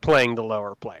not playing the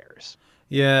lower players.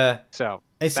 Yeah. So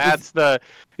that's the,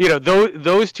 you know,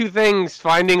 those two things,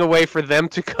 finding a way for them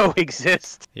to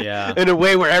coexist in a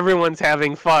way where everyone's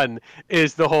having fun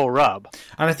is the whole rub.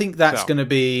 And I think that's going to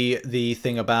be the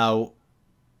thing about,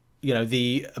 you know,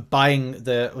 the buying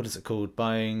the, what is it called?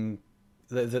 Buying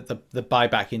the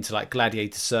buyback into like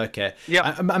Gladiator Circuit.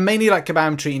 Yeah. And mainly like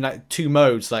Kabam treating like two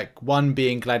modes, like one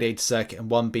being Gladiator Circuit and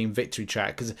one being Victory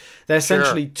Track, because they're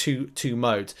essentially two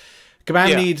modes.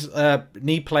 Kabam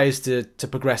need players to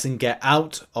progress and get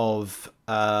out of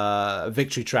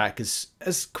Victory Track as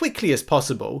quickly as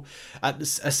possible at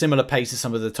a similar pace as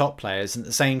some of the top players. And at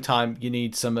the same time, you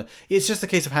need some. It's just a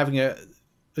case of having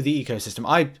the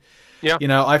ecosystem. You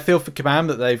know, I feel for Kabam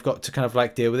that they've got to kind of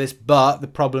like deal with this, but the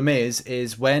problem is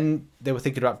when they were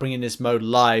thinking about bringing this mode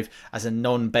live as a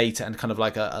non-beta and kind of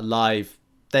like a live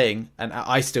thing, and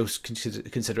I still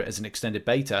consider it as an extended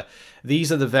beta,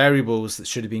 these are the variables that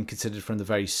should have been considered from the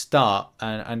very start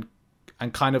and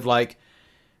kind of like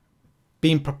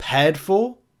being prepared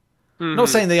for. Not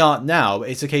saying they aren't now, but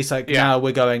it's a case like now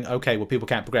we're going, okay, well, people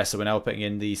can't progress, so we're now putting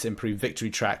in these improved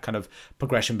Victory Track kind of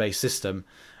progression-based system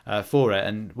for it,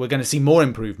 and we're going to see more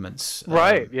improvements.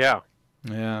 Right, Yeah.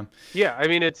 I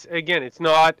mean, it's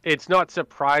not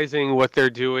surprising what they're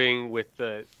doing with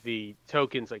the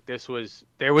tokens. Like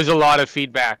there was a lot of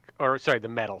feedback, or sorry, the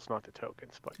medals, not the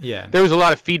tokens, but there was a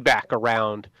lot of feedback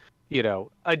around, you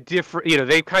know,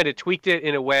 they kind of tweaked it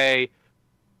in a way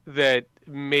that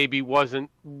maybe wasn't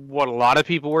what a lot of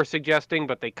people were suggesting,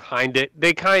 but they kind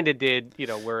of did, you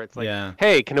know, where it's like,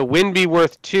 hey, can a win be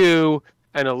worth 2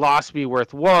 and a loss be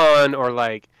worth 1, or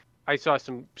like, I saw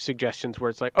some suggestions where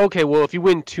it's like, okay, well, if you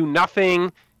win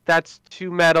 2-0, that's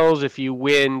 2 medals. If you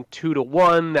win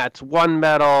 2-1, that's 1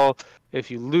 medal. If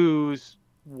you lose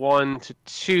 1 to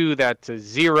 2, that's a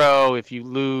 0. If you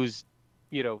lose,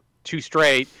 2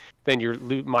 straight, then you're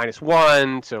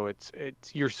 -1. So it's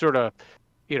you're sort of,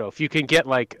 if you can get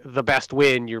like the best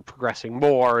win, you're progressing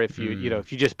more. If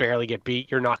if you just barely get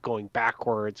beat, you're not going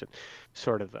backwards, and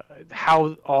sort of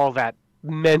how all that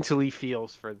mentally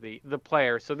feels for the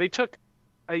player. So they took,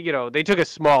 they took a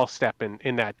small step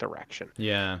in that direction.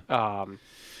 Yeah.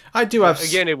 I do have.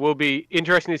 Again, it will be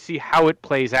interesting to see how it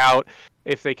plays out.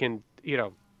 If they can,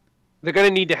 they're going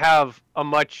to need to have a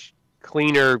much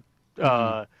cleaner,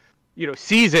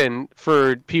 season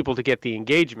for people to get the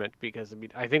engagement, because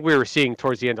I think we were seeing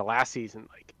towards the end of last season,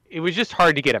 like it was just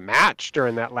hard to get a match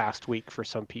during that last week for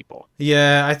some people.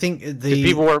 Yeah, I think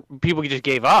people just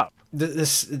gave up. There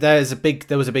was a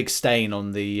big stain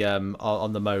on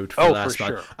the mode for last night.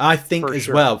 Sure. I think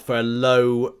well, for a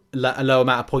low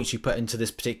amount of points you put into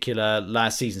this particular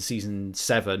last season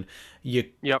 7, you're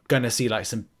gonna see like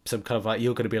some kind of like,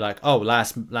 you're gonna be like, oh,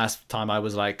 last time I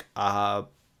was like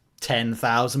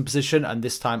 10,000 position, and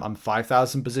this time I'm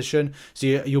 5,000 position. So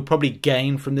you'll probably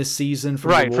gain from this season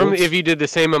from rewards. If you did the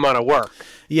same amount of work.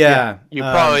 Yeah, you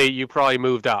probably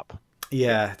moved up.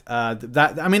 Yeah,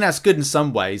 that's good in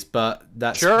some ways, but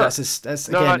that's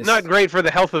again, not great for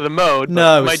the health of the mode. But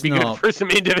no, it might be good for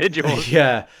some individuals.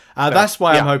 Yeah, that's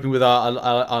why I'm hoping with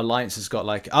our alliance has got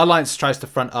like, our alliance tries to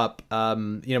front up.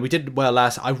 We did well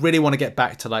last. I really want to get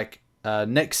back to like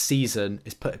next season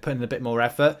is putting a bit more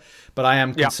effort, but I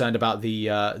am concerned about the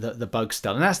bug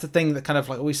still, and that's the thing that kind of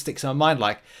like always sticks in my mind.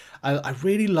 Like I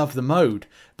really love the mode,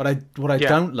 but what I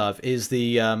don't love is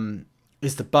the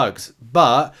bugs.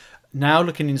 But now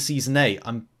looking in season 8,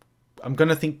 I'm going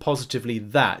to think positively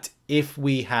that if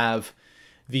we have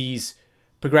these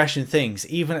progression things,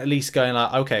 even at least going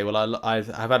like, okay, well I've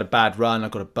had a bad run,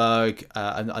 I've got a bug,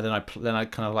 and then I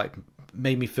kind of like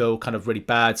made me feel kind of really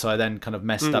bad, so I then kind of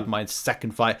messed up my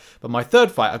second fight, but my third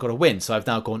fight I got a win, so I've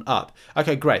now gone up.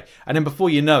 Okay, great. And then before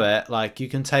you know it, like, you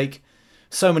can take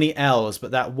so many L's,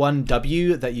 but that one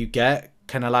W that you get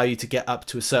can allow you to get up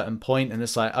to a certain point, and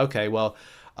it's like, okay, well,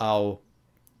 I'll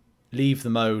leave the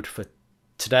mode for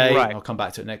today, I'll come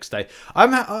back to it next day.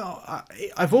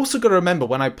 I've also got to remember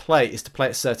when I play is to play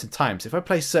at certain times. If I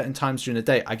play certain times during the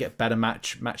day, I get better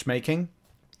matchmaking.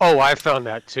 Oh, I found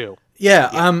that too. Yeah.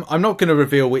 I'm not going to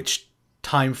reveal which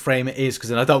time frame it is, because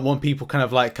then I don't want people kind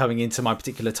of like coming into my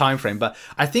particular time frame, but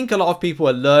I think a lot of people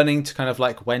are learning to kind of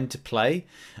like when to play.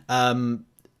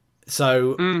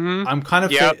 So I'm kind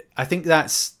of I think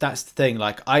that's the thing.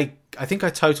 Like I think I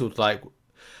totaled like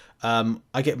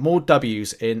I get more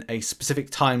W's in a specific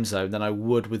time zone than I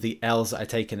would with the L's that I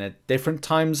take in a different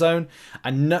time zone.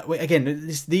 And again,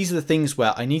 these are the things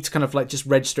where I need to kind of like just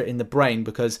register it in the brain,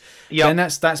 because then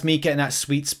that's me getting that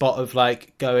sweet spot of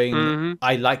like going,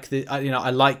 I like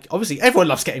I like, obviously everyone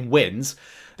loves getting wins,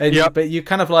 and but you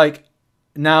kind of like,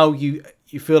 now you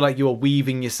feel like you're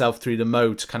weaving yourself through the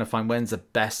mode to kind of find when's the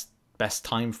best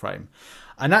time frame.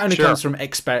 And that only comes from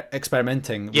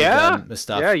experimenting with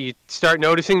stuff. Yeah, you start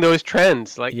noticing those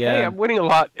trends. Like, hey, I'm winning a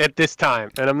lot at this time,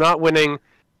 and I'm not winning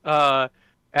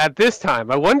at this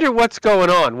time. I wonder what's going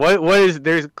on. What is?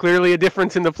 There's clearly a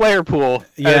difference in the player pool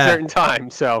at a certain time.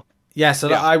 So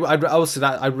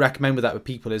I'd recommend with that with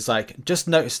people is like, just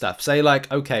notice stuff. Say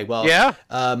like, okay, well,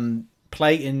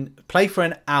 play for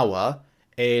an hour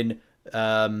in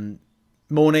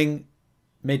morning,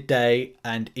 midday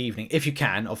and evening, if you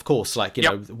can, of course. Like, you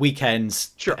know,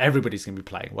 weekends, everybody's gonna be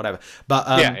playing, whatever, but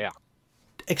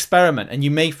experiment, and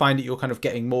you may find that you're kind of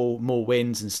getting more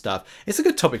wins and stuff. It's a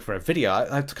good topic for a video.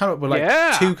 I've come up with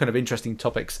like two kind of interesting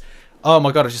topics. Oh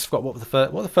my god, I just forgot what was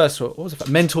the first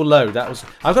mental load. That was,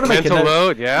 I've got to make a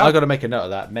note. I've got to make a note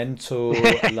of that, mental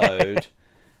load.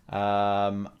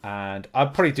 And I'll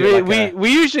probably do we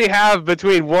usually have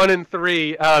between 1 and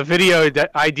 3 video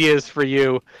ideas for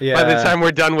you by the time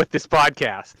we're done with this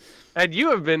podcast. And you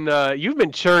have been you've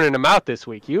been churning them out this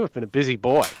week. You have been a busy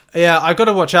boy. Yeah, I've got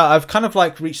to watch out. I've kind of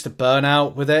like reached a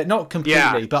burnout with it, not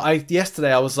completely, but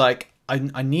yesterday I was like,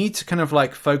 I need to kind of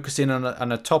like focus in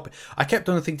on a topic. I kept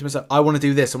on thinking to myself, I want to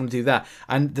do this, I want to do that,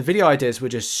 and the video ideas were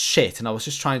just shit. And I was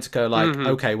just trying to go like,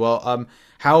 okay, well,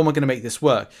 how am I going to make this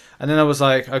work? And then I was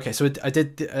like, okay, so I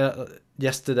did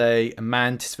yesterday a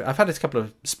Mantis. I've had a couple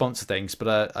of sponsor things,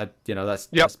 but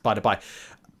that's by the by.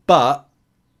 But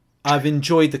I've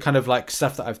enjoyed the kind of like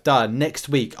stuff that I've done. Next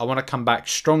week, I want to come back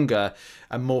stronger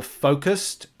and more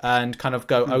focused, and kind of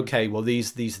go, okay, well,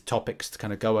 these are topics to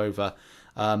kind of go over.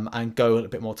 And go a little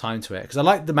bit more time to it, because I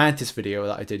liked the Mantis video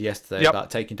that I did yesterday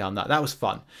about taking down that was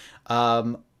fun.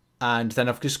 And then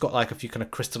I've just got like a few kind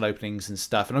of crystal openings and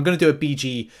stuff, and I'm going to do a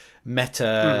BG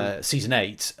meta season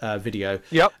 8 video.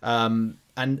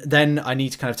 and then I need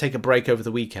to kind of take a break over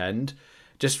the weekend,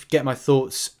 just get my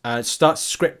thoughts, start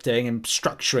scripting and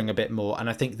structuring a bit more, and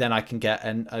I think then I can get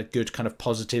a good kind of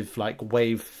positive like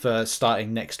wave for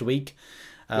starting next week.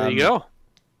 There you go.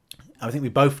 I think we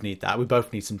both need that. We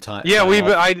both need some time.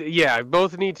 Yeah,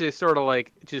 both need to sort of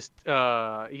like just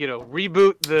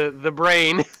reboot the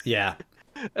brain. Yeah.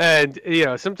 And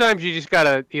sometimes you just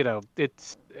gotta,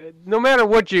 it's no matter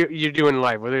what you're doing in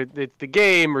life, whether it's the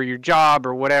game or your job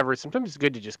or whatever. Sometimes it's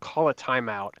good to just call a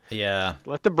timeout. Yeah.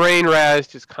 Let the brain rest.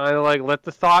 Just kind of like let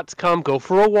the thoughts come. Go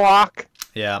for a walk.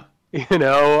 Yeah.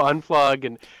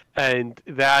 Unplug, and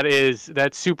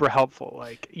that's super helpful.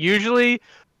 Like usually.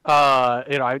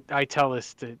 I tell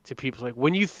this to people, like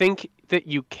when you think that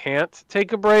you can't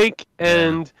take a break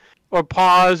or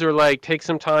pause or like take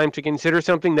some time to consider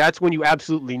something, that's when you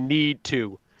absolutely need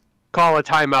to call a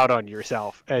timeout on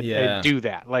yourself and do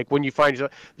that. Like when you find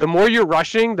yourself, the more you're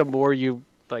rushing, the more you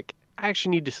like, I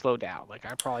actually need to slow down. Like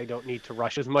I probably don't need to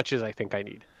rush as much as I think I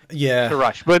need to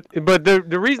rush. But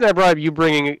the reason I brought up you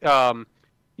bringing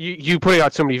you putting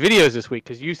out so many videos this week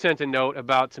because you sent a note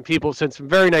about some people sent some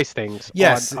very nice things.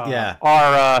 Yes, on,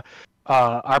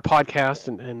 our podcast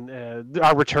and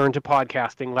our return to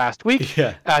podcasting last week.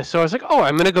 Yeah. So I was like, oh,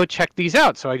 I'm gonna go check these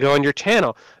out. So I go on your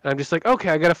channel and I'm just like, okay,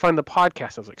 I gotta find the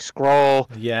podcast. I was like, scroll.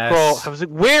 I was like,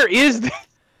 where is this?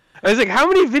 I was like, how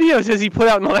many videos has he put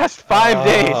out in the last 5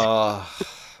 days?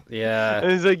 Yeah.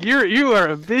 And it's like you are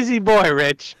a busy boy,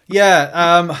 Rich.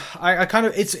 Yeah. I kind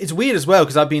of it's weird as well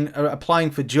because I've been applying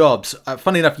for jobs.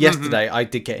 Funny enough, yesterday I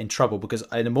did get in trouble because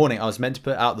in the morning I was meant to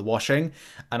put out the washing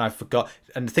and I forgot.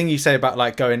 And the thing you say about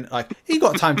like going like you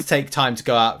got time to take time to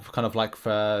go out kind of like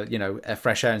for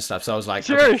fresh air and stuff. So I was like,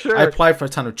 sure. I applied for a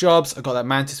ton of jobs. I got that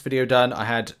Mantis video done. I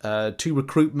had 2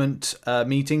 recruitment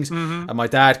meetings, and my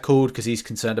dad called because he's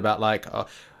concerned about like.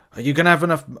 Are you going to have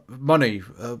enough money?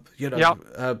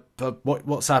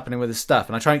 What's happening with this stuff?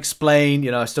 And I try and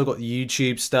explain, I still got the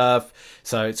YouTube stuff,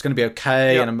 so it's going to be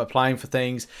okay. And I'm applying for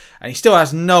things. And he still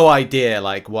has no idea,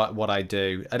 like, what I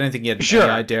do. I don't think he had any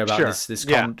idea about this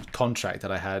contract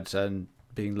that I had and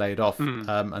being laid off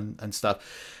and stuff.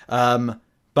 And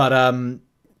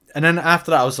then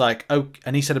after that, I was like, oh,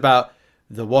 and he said about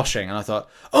the washing. And I thought,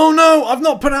 oh, no, I've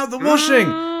not put out the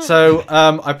washing. So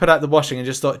I put out the washing and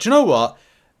just thought, do you know what?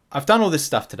 I've done all this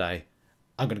stuff today.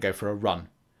 I'm going to go for a run.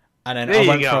 And then I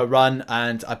went for a run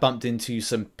and I bumped into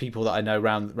some people that I know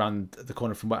round the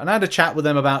corner from work. And I had a chat with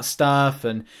them about stuff.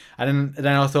 And then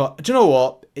I thought, do you know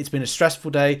what? It's been a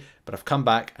stressful day, but I've come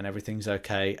back and everything's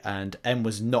okay. And Em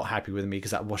was not happy with me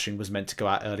because that washing was meant to go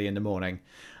out early in the morning.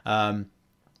 And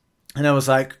I was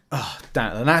like, oh,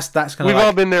 damn. And that's kind of We've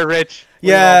all been there, Rich.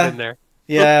 We've all been there.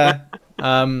 Yeah.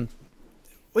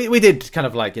 We did kind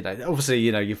of like, obviously,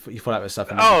 you fall out with stuff.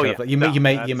 And you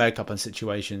make up on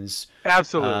situations.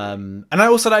 Absolutely. And I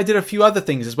also I did a few other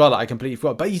things as well that I completely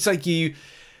forgot. But it's like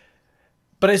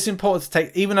but it's important to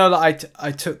take, even though I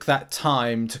took that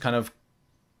time to kind of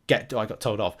I got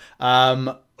told off.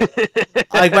 I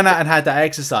went out and had that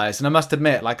exercise. And I must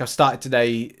admit, like I've started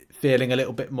today feeling a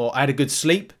little bit more, I had a good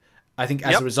sleep, I think,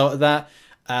 as a result of that.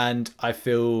 And I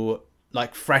feel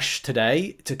like fresh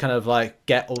today to kind of like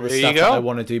get all the stuff that I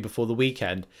want to do before the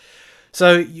weekend.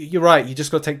 So you're right. You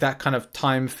just got to take that kind of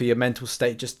time for your mental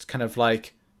state, just kind of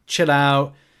like chill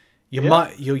out. Your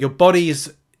body.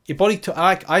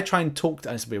 I try and talk.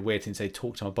 And it's a bit weird to say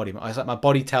talk to my body. But I was like, my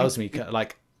body tells me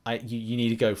like you need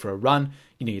to go for a run.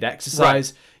 You need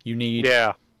exercise. Right. You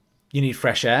need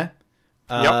fresh air.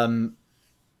 And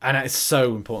it's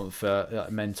so important for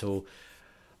mental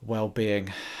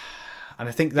well-being. And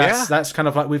I think that's kind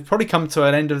of like we've probably come to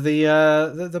an end of the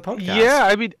podcast. Yeah,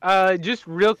 I mean, just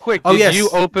real quick, did you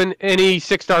open any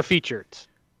 6-star features?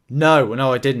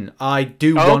 No, I didn't. I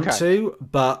do want to,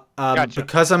 but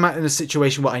because I'm in a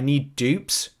situation where I need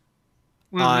dupes,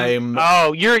 you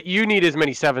need as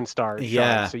many 7 stars.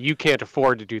 Yeah, so you can't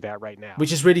afford to do that right now.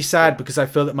 Which is really sad because I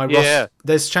feel that my roster,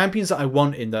 there's champions that I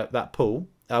want in that pool.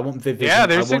 I want Vivian. Yeah,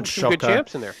 there's some good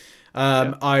champs in there.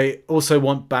 I also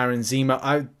want Baron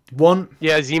Zemo.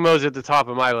 Zemo's at the top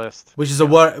of my list, which is a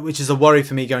worry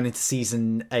for me going into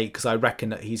season 8 because I reckon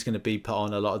that he's going to be put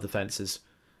on a lot of defenses.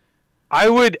 I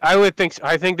would think so.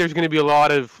 I think there's going to be a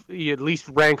lot of at least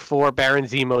rank 4 Baron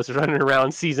Zemos running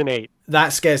around season 8.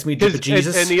 That scares me to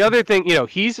Jesus. And the other thing,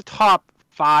 he's a top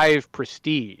 5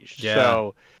 prestige. Yeah.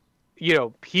 So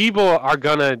people are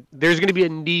there's going to be a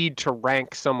need to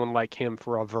rank someone like him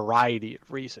for a variety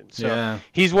of reasons. So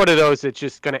he's one of those that's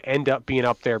just going to end up being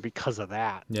up there because of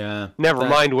that. Yeah. Never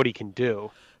mind what he can do.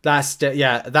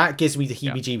 That gives me the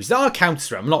heebie-jeebies. I'll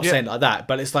counter him. I'm not saying like that,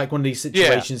 but it's like one of these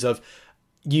situations of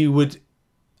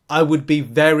I would be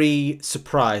very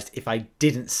surprised if I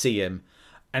didn't see him.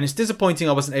 And it's disappointing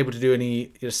I wasn't able to do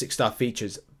any 6-star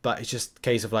features, but it's just a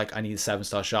case of like, I need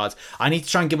 7-star shards. I need to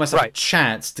try and give myself a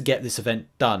chance to get this event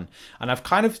done. And I've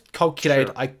kind of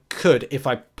calculated I could, if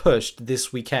I pushed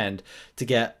this weekend, to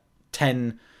get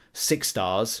 10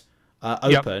 6-stars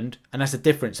opened. And that's the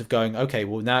difference of going, okay,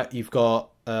 well now you've got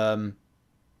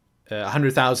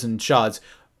 100,000 shards,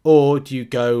 or do you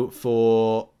go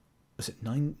for, was it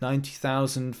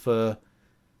 90,000 for...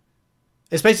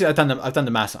 It's basically I've done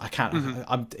the math. I can't.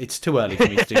 It's too early for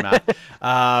me to do math.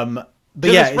 But to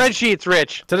the spreadsheets,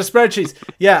 Rich. To the spreadsheets.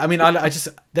 Yeah, I mean, I just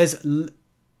there's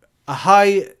a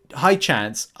high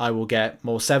chance I will get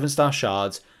more 7-star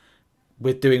shards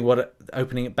with doing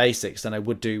opening at basics than I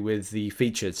would do with the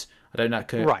features. I don't know.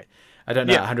 Right. I don't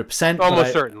know 100%.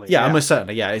 Almost certainly. Yeah, almost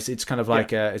certainly. Yeah, it's kind of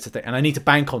like it's a thing, and I need to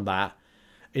bank on that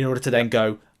in order to then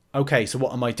go. Okay, so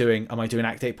what am I doing? Am I doing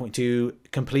Act 8.2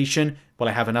 completion? Will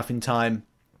I have enough in time?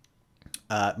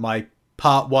 My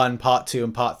Part 1, Part 2,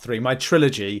 and Part 3, my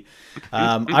trilogy.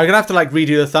 I'm going to have to like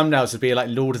redo the thumbnails to be like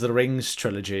Lord of the Rings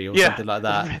trilogy or something like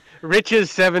that. Rich's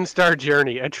 7-star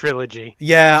journey, a trilogy.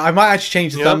 Yeah, I might actually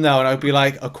change the thumbnail and I'll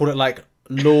call it like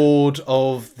Lord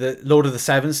of the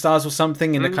 7 Stars or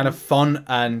something in a kind of font,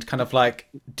 and kind of like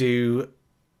do...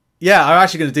 Yeah, I'm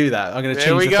actually going to do that. I'm going to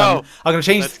change I'm going to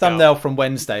change the thumbnail from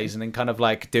Wednesdays and then kind of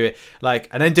like do it like,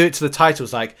 and then do it to the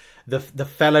titles like the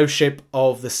Fellowship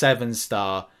of the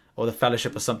 7-Star or the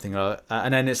Fellowship or something,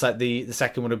 and then it's like the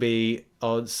second one will be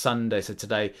on Sunday. So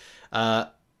today,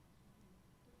 something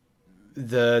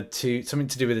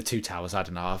to do with the 2 towers. I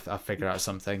don't know. I'll figure out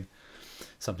something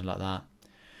like that.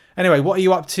 Anyway, what are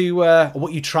you up to? Or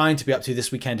what are you trying to be up to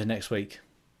this weekend and next week?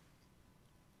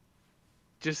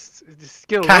 Just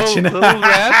get a little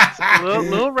rest,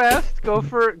 little rest. Go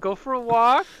for a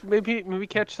walk. Maybe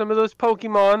catch some of those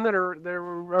Pokemon that are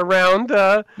around.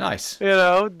 Nice.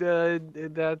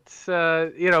 That's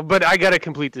But I gotta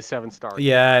complete the 7-star.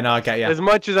 Yeah, no, I get you. As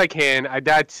much as I can.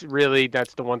 That's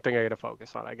the one thing I gotta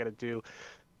focus on. I gotta do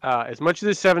as much of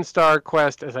the 7-star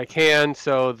quest as I can,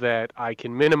 so that I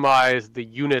can minimize the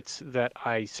units that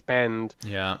I spend.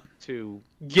 Yeah. To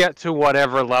get to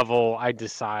whatever level I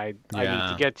decide I need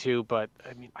to get to. But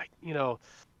I mean,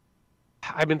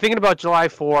 I've been thinking about July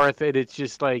 4th, and it's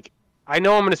just like, I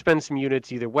know I'm going to spend some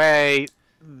units either way.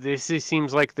 This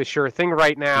seems like the sure thing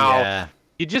right now. Yeah.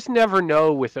 You just never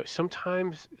know with it.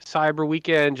 Sometimes Cyber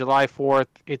Weekend, July 4th,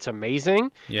 it's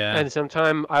amazing. Yeah. And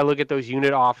sometimes I look at those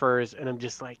unit offers and I'm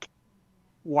just like,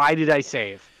 why did I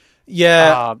save?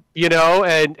 Yeah.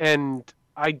 And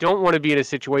I don't want to be in a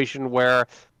situation where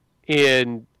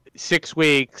in 6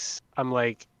 weeks I'm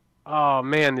like, oh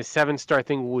man, the 7-star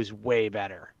thing was way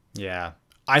better. Yeah.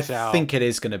 I think it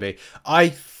is going to be.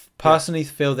 I personally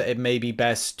feel that it may be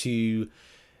best to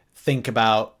think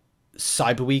about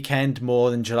Cyber Weekend more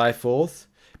than July 4th,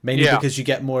 mainly because you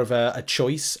get more of a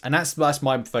choice, and that's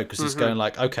my focus is going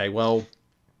like, okay, well,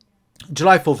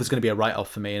 July 4th is going to be a write-off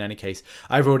for me in any case.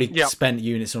 I've already spent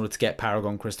units in order to get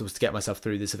Paragon crystals to get myself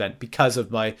through this event because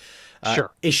of my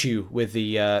issue with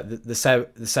the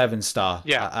 7-star.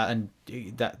 And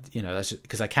that, that's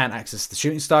because I can't access the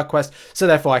shooting star quest, so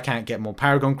therefore I can't get more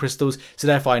Paragon crystals, so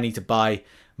therefore I need to buy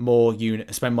more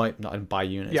units,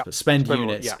 spend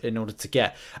units in order to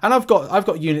get. And I've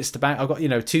got units to bank. I've got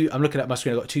I'm looking at my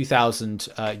screen. I've got 2,000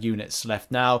 units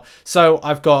left now, so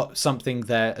I've got something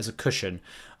there as a cushion.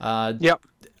 I'm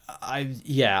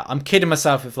kidding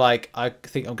myself if like I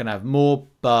think I'm gonna have more,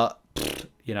 but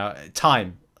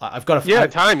time. I've got to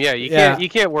time. Yeah, you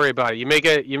can't worry about it. You make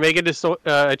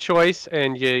a choice,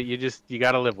 and you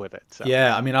got to live with it. So.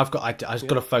 Yeah, I mean, I've got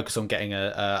to focus on getting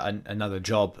another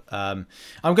job. I'm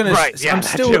gonna. Right. Yeah, I'm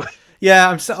still. Yeah,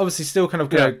 I'm obviously still kind of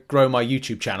going to grow my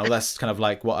YouTube channel. That's kind of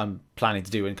like what I'm planning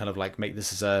to do, and kind of like make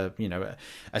this as as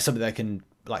something that I can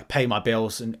like pay my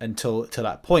bills until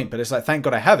that point. But it's like, thank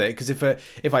God I have it, because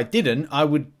if I didn't, I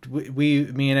would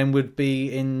me and Em would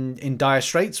be in dire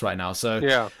straits right now.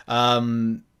 So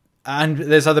and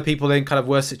there's other people in kind of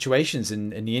worse situations in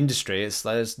the industry.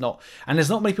 There's not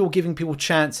many people giving people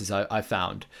chances. I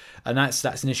found, and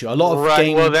that's an issue. A lot of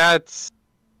games. Well, that's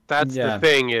the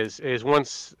thing is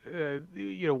once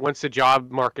once the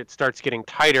job market starts getting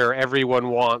tighter, everyone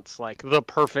wants like the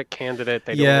perfect candidate.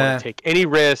 They don't want to take any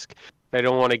risk. They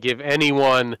don't want to give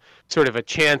anyone sort of a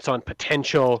chance on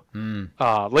potential.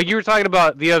 Like you were talking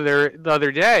about the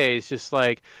other day. It's just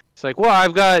like well,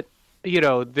 I've got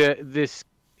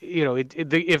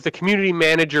if the community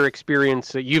manager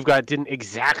experience that you've got didn't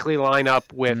exactly line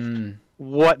up with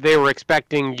what they were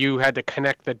expecting, you had to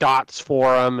connect the dots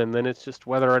for them, and then it's just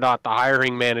whether or not the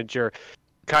hiring manager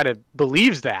kind of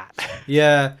believes that.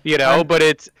 Yeah. You know, but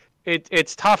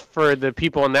it's tough for the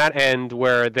people on that end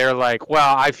where they're like,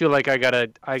 well, I feel like I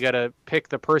gotta pick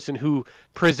the person who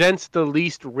presents the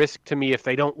least risk to me if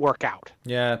they don't work out.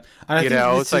 Yeah, and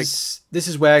I think this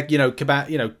is where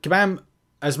Kabam,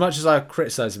 as much as I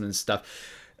criticize him and stuff,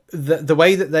 the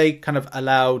way that they kind of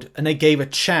allowed and they gave a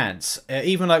chance,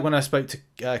 even like when I spoke to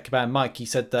Kabam Mike, he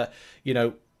said that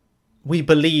we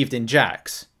believed in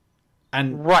Jax,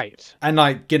 and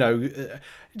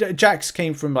Jax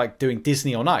came from like doing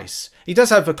Disney on Ice. He does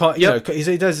have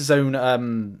he does his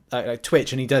own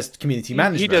Twitch, and he does community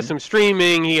management. He does some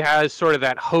streaming. He has sort of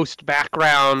that host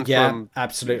background from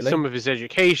absolutely some of his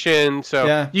education.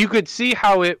 So you could see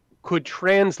how it could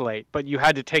translate, but you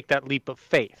had to take that leap of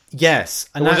faith. Yes,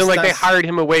 and it wasn't like they hired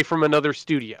him away from another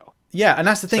studio. Yeah, and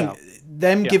that's the thing.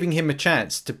 Them giving him a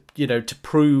chance to to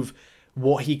prove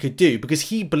what he could do, because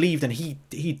he believed, and he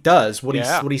does what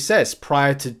he says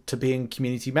prior to being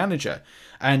community manager,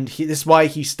 and this is why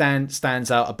he stands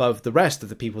out above the rest of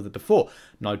the people that before.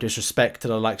 No disrespect to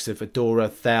the likes of Adora,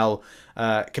 Thel,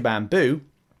 Kabam Boo.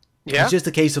 Yeah, it's just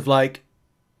a case of like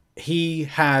he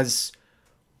has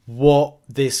what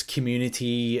this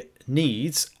community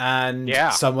needs, and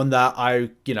someone that I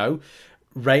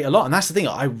rate a lot. And that's the thing,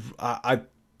 I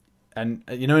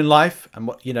in life, and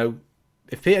what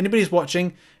if anybody's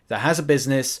watching that has a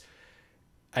business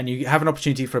and you have an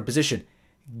opportunity for a position,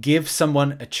 give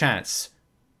someone a chance.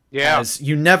 Yeah. As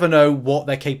you never know what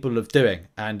they're capable of doing.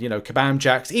 And, Kabam,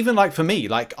 Jax, even like for me,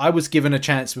 like I was given a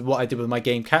chance with what I did with my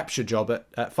game capture job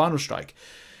at Final Strike,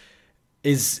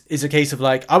 is a case of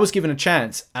like, I was given a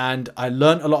chance and I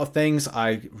learned a lot of things.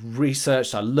 I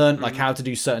researched, I learned like how to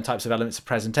do certain types of elements of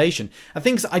presentation and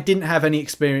things that I didn't have any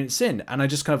experience in. And I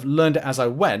just kind of learned it as I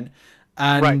went.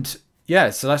 And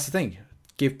yeah, so that's the thing.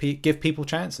 Give people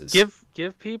chances.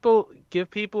 Give people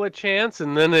a chance,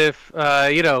 and then if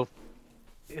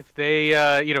they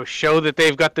show that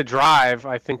they've got the drive,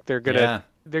 I think they're gonna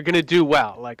do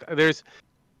well. Like there's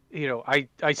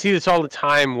I see this all the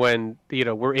time when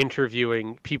we're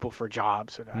interviewing people for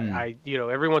jobs, and I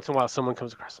every once in a while someone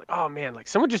comes across like, oh man, like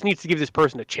someone just needs to give this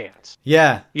person a chance.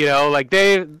 Yeah. Like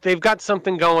they've got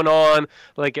something going on.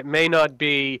 Like it may not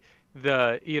be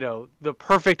the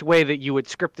perfect way that you would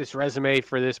script this resume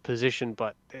for this position,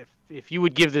 but if you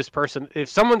would give this person, if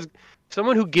someone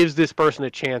who gives this person a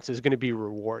chance is going to be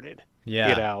rewarded.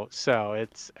 Yeah. So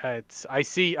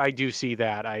I do see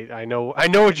that. I know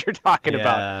what you're talking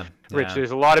about, Rich. Yeah.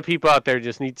 There's a lot of people out there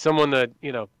just need someone to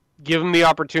give them the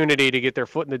opportunity to get their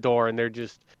foot in the door, and they're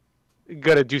just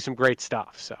gonna do some great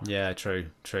stuff. So yeah, true.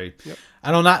 Yep.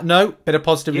 And on that note, bit of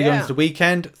positivity going into the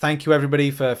weekend. Thank you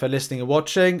everybody for listening and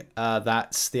watching.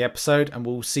 That's the episode, and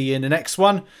we'll see you in the next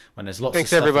one when there's lots of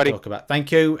stuff to talk about.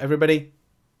 Thank you everybody.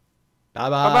 Bye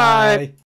bye.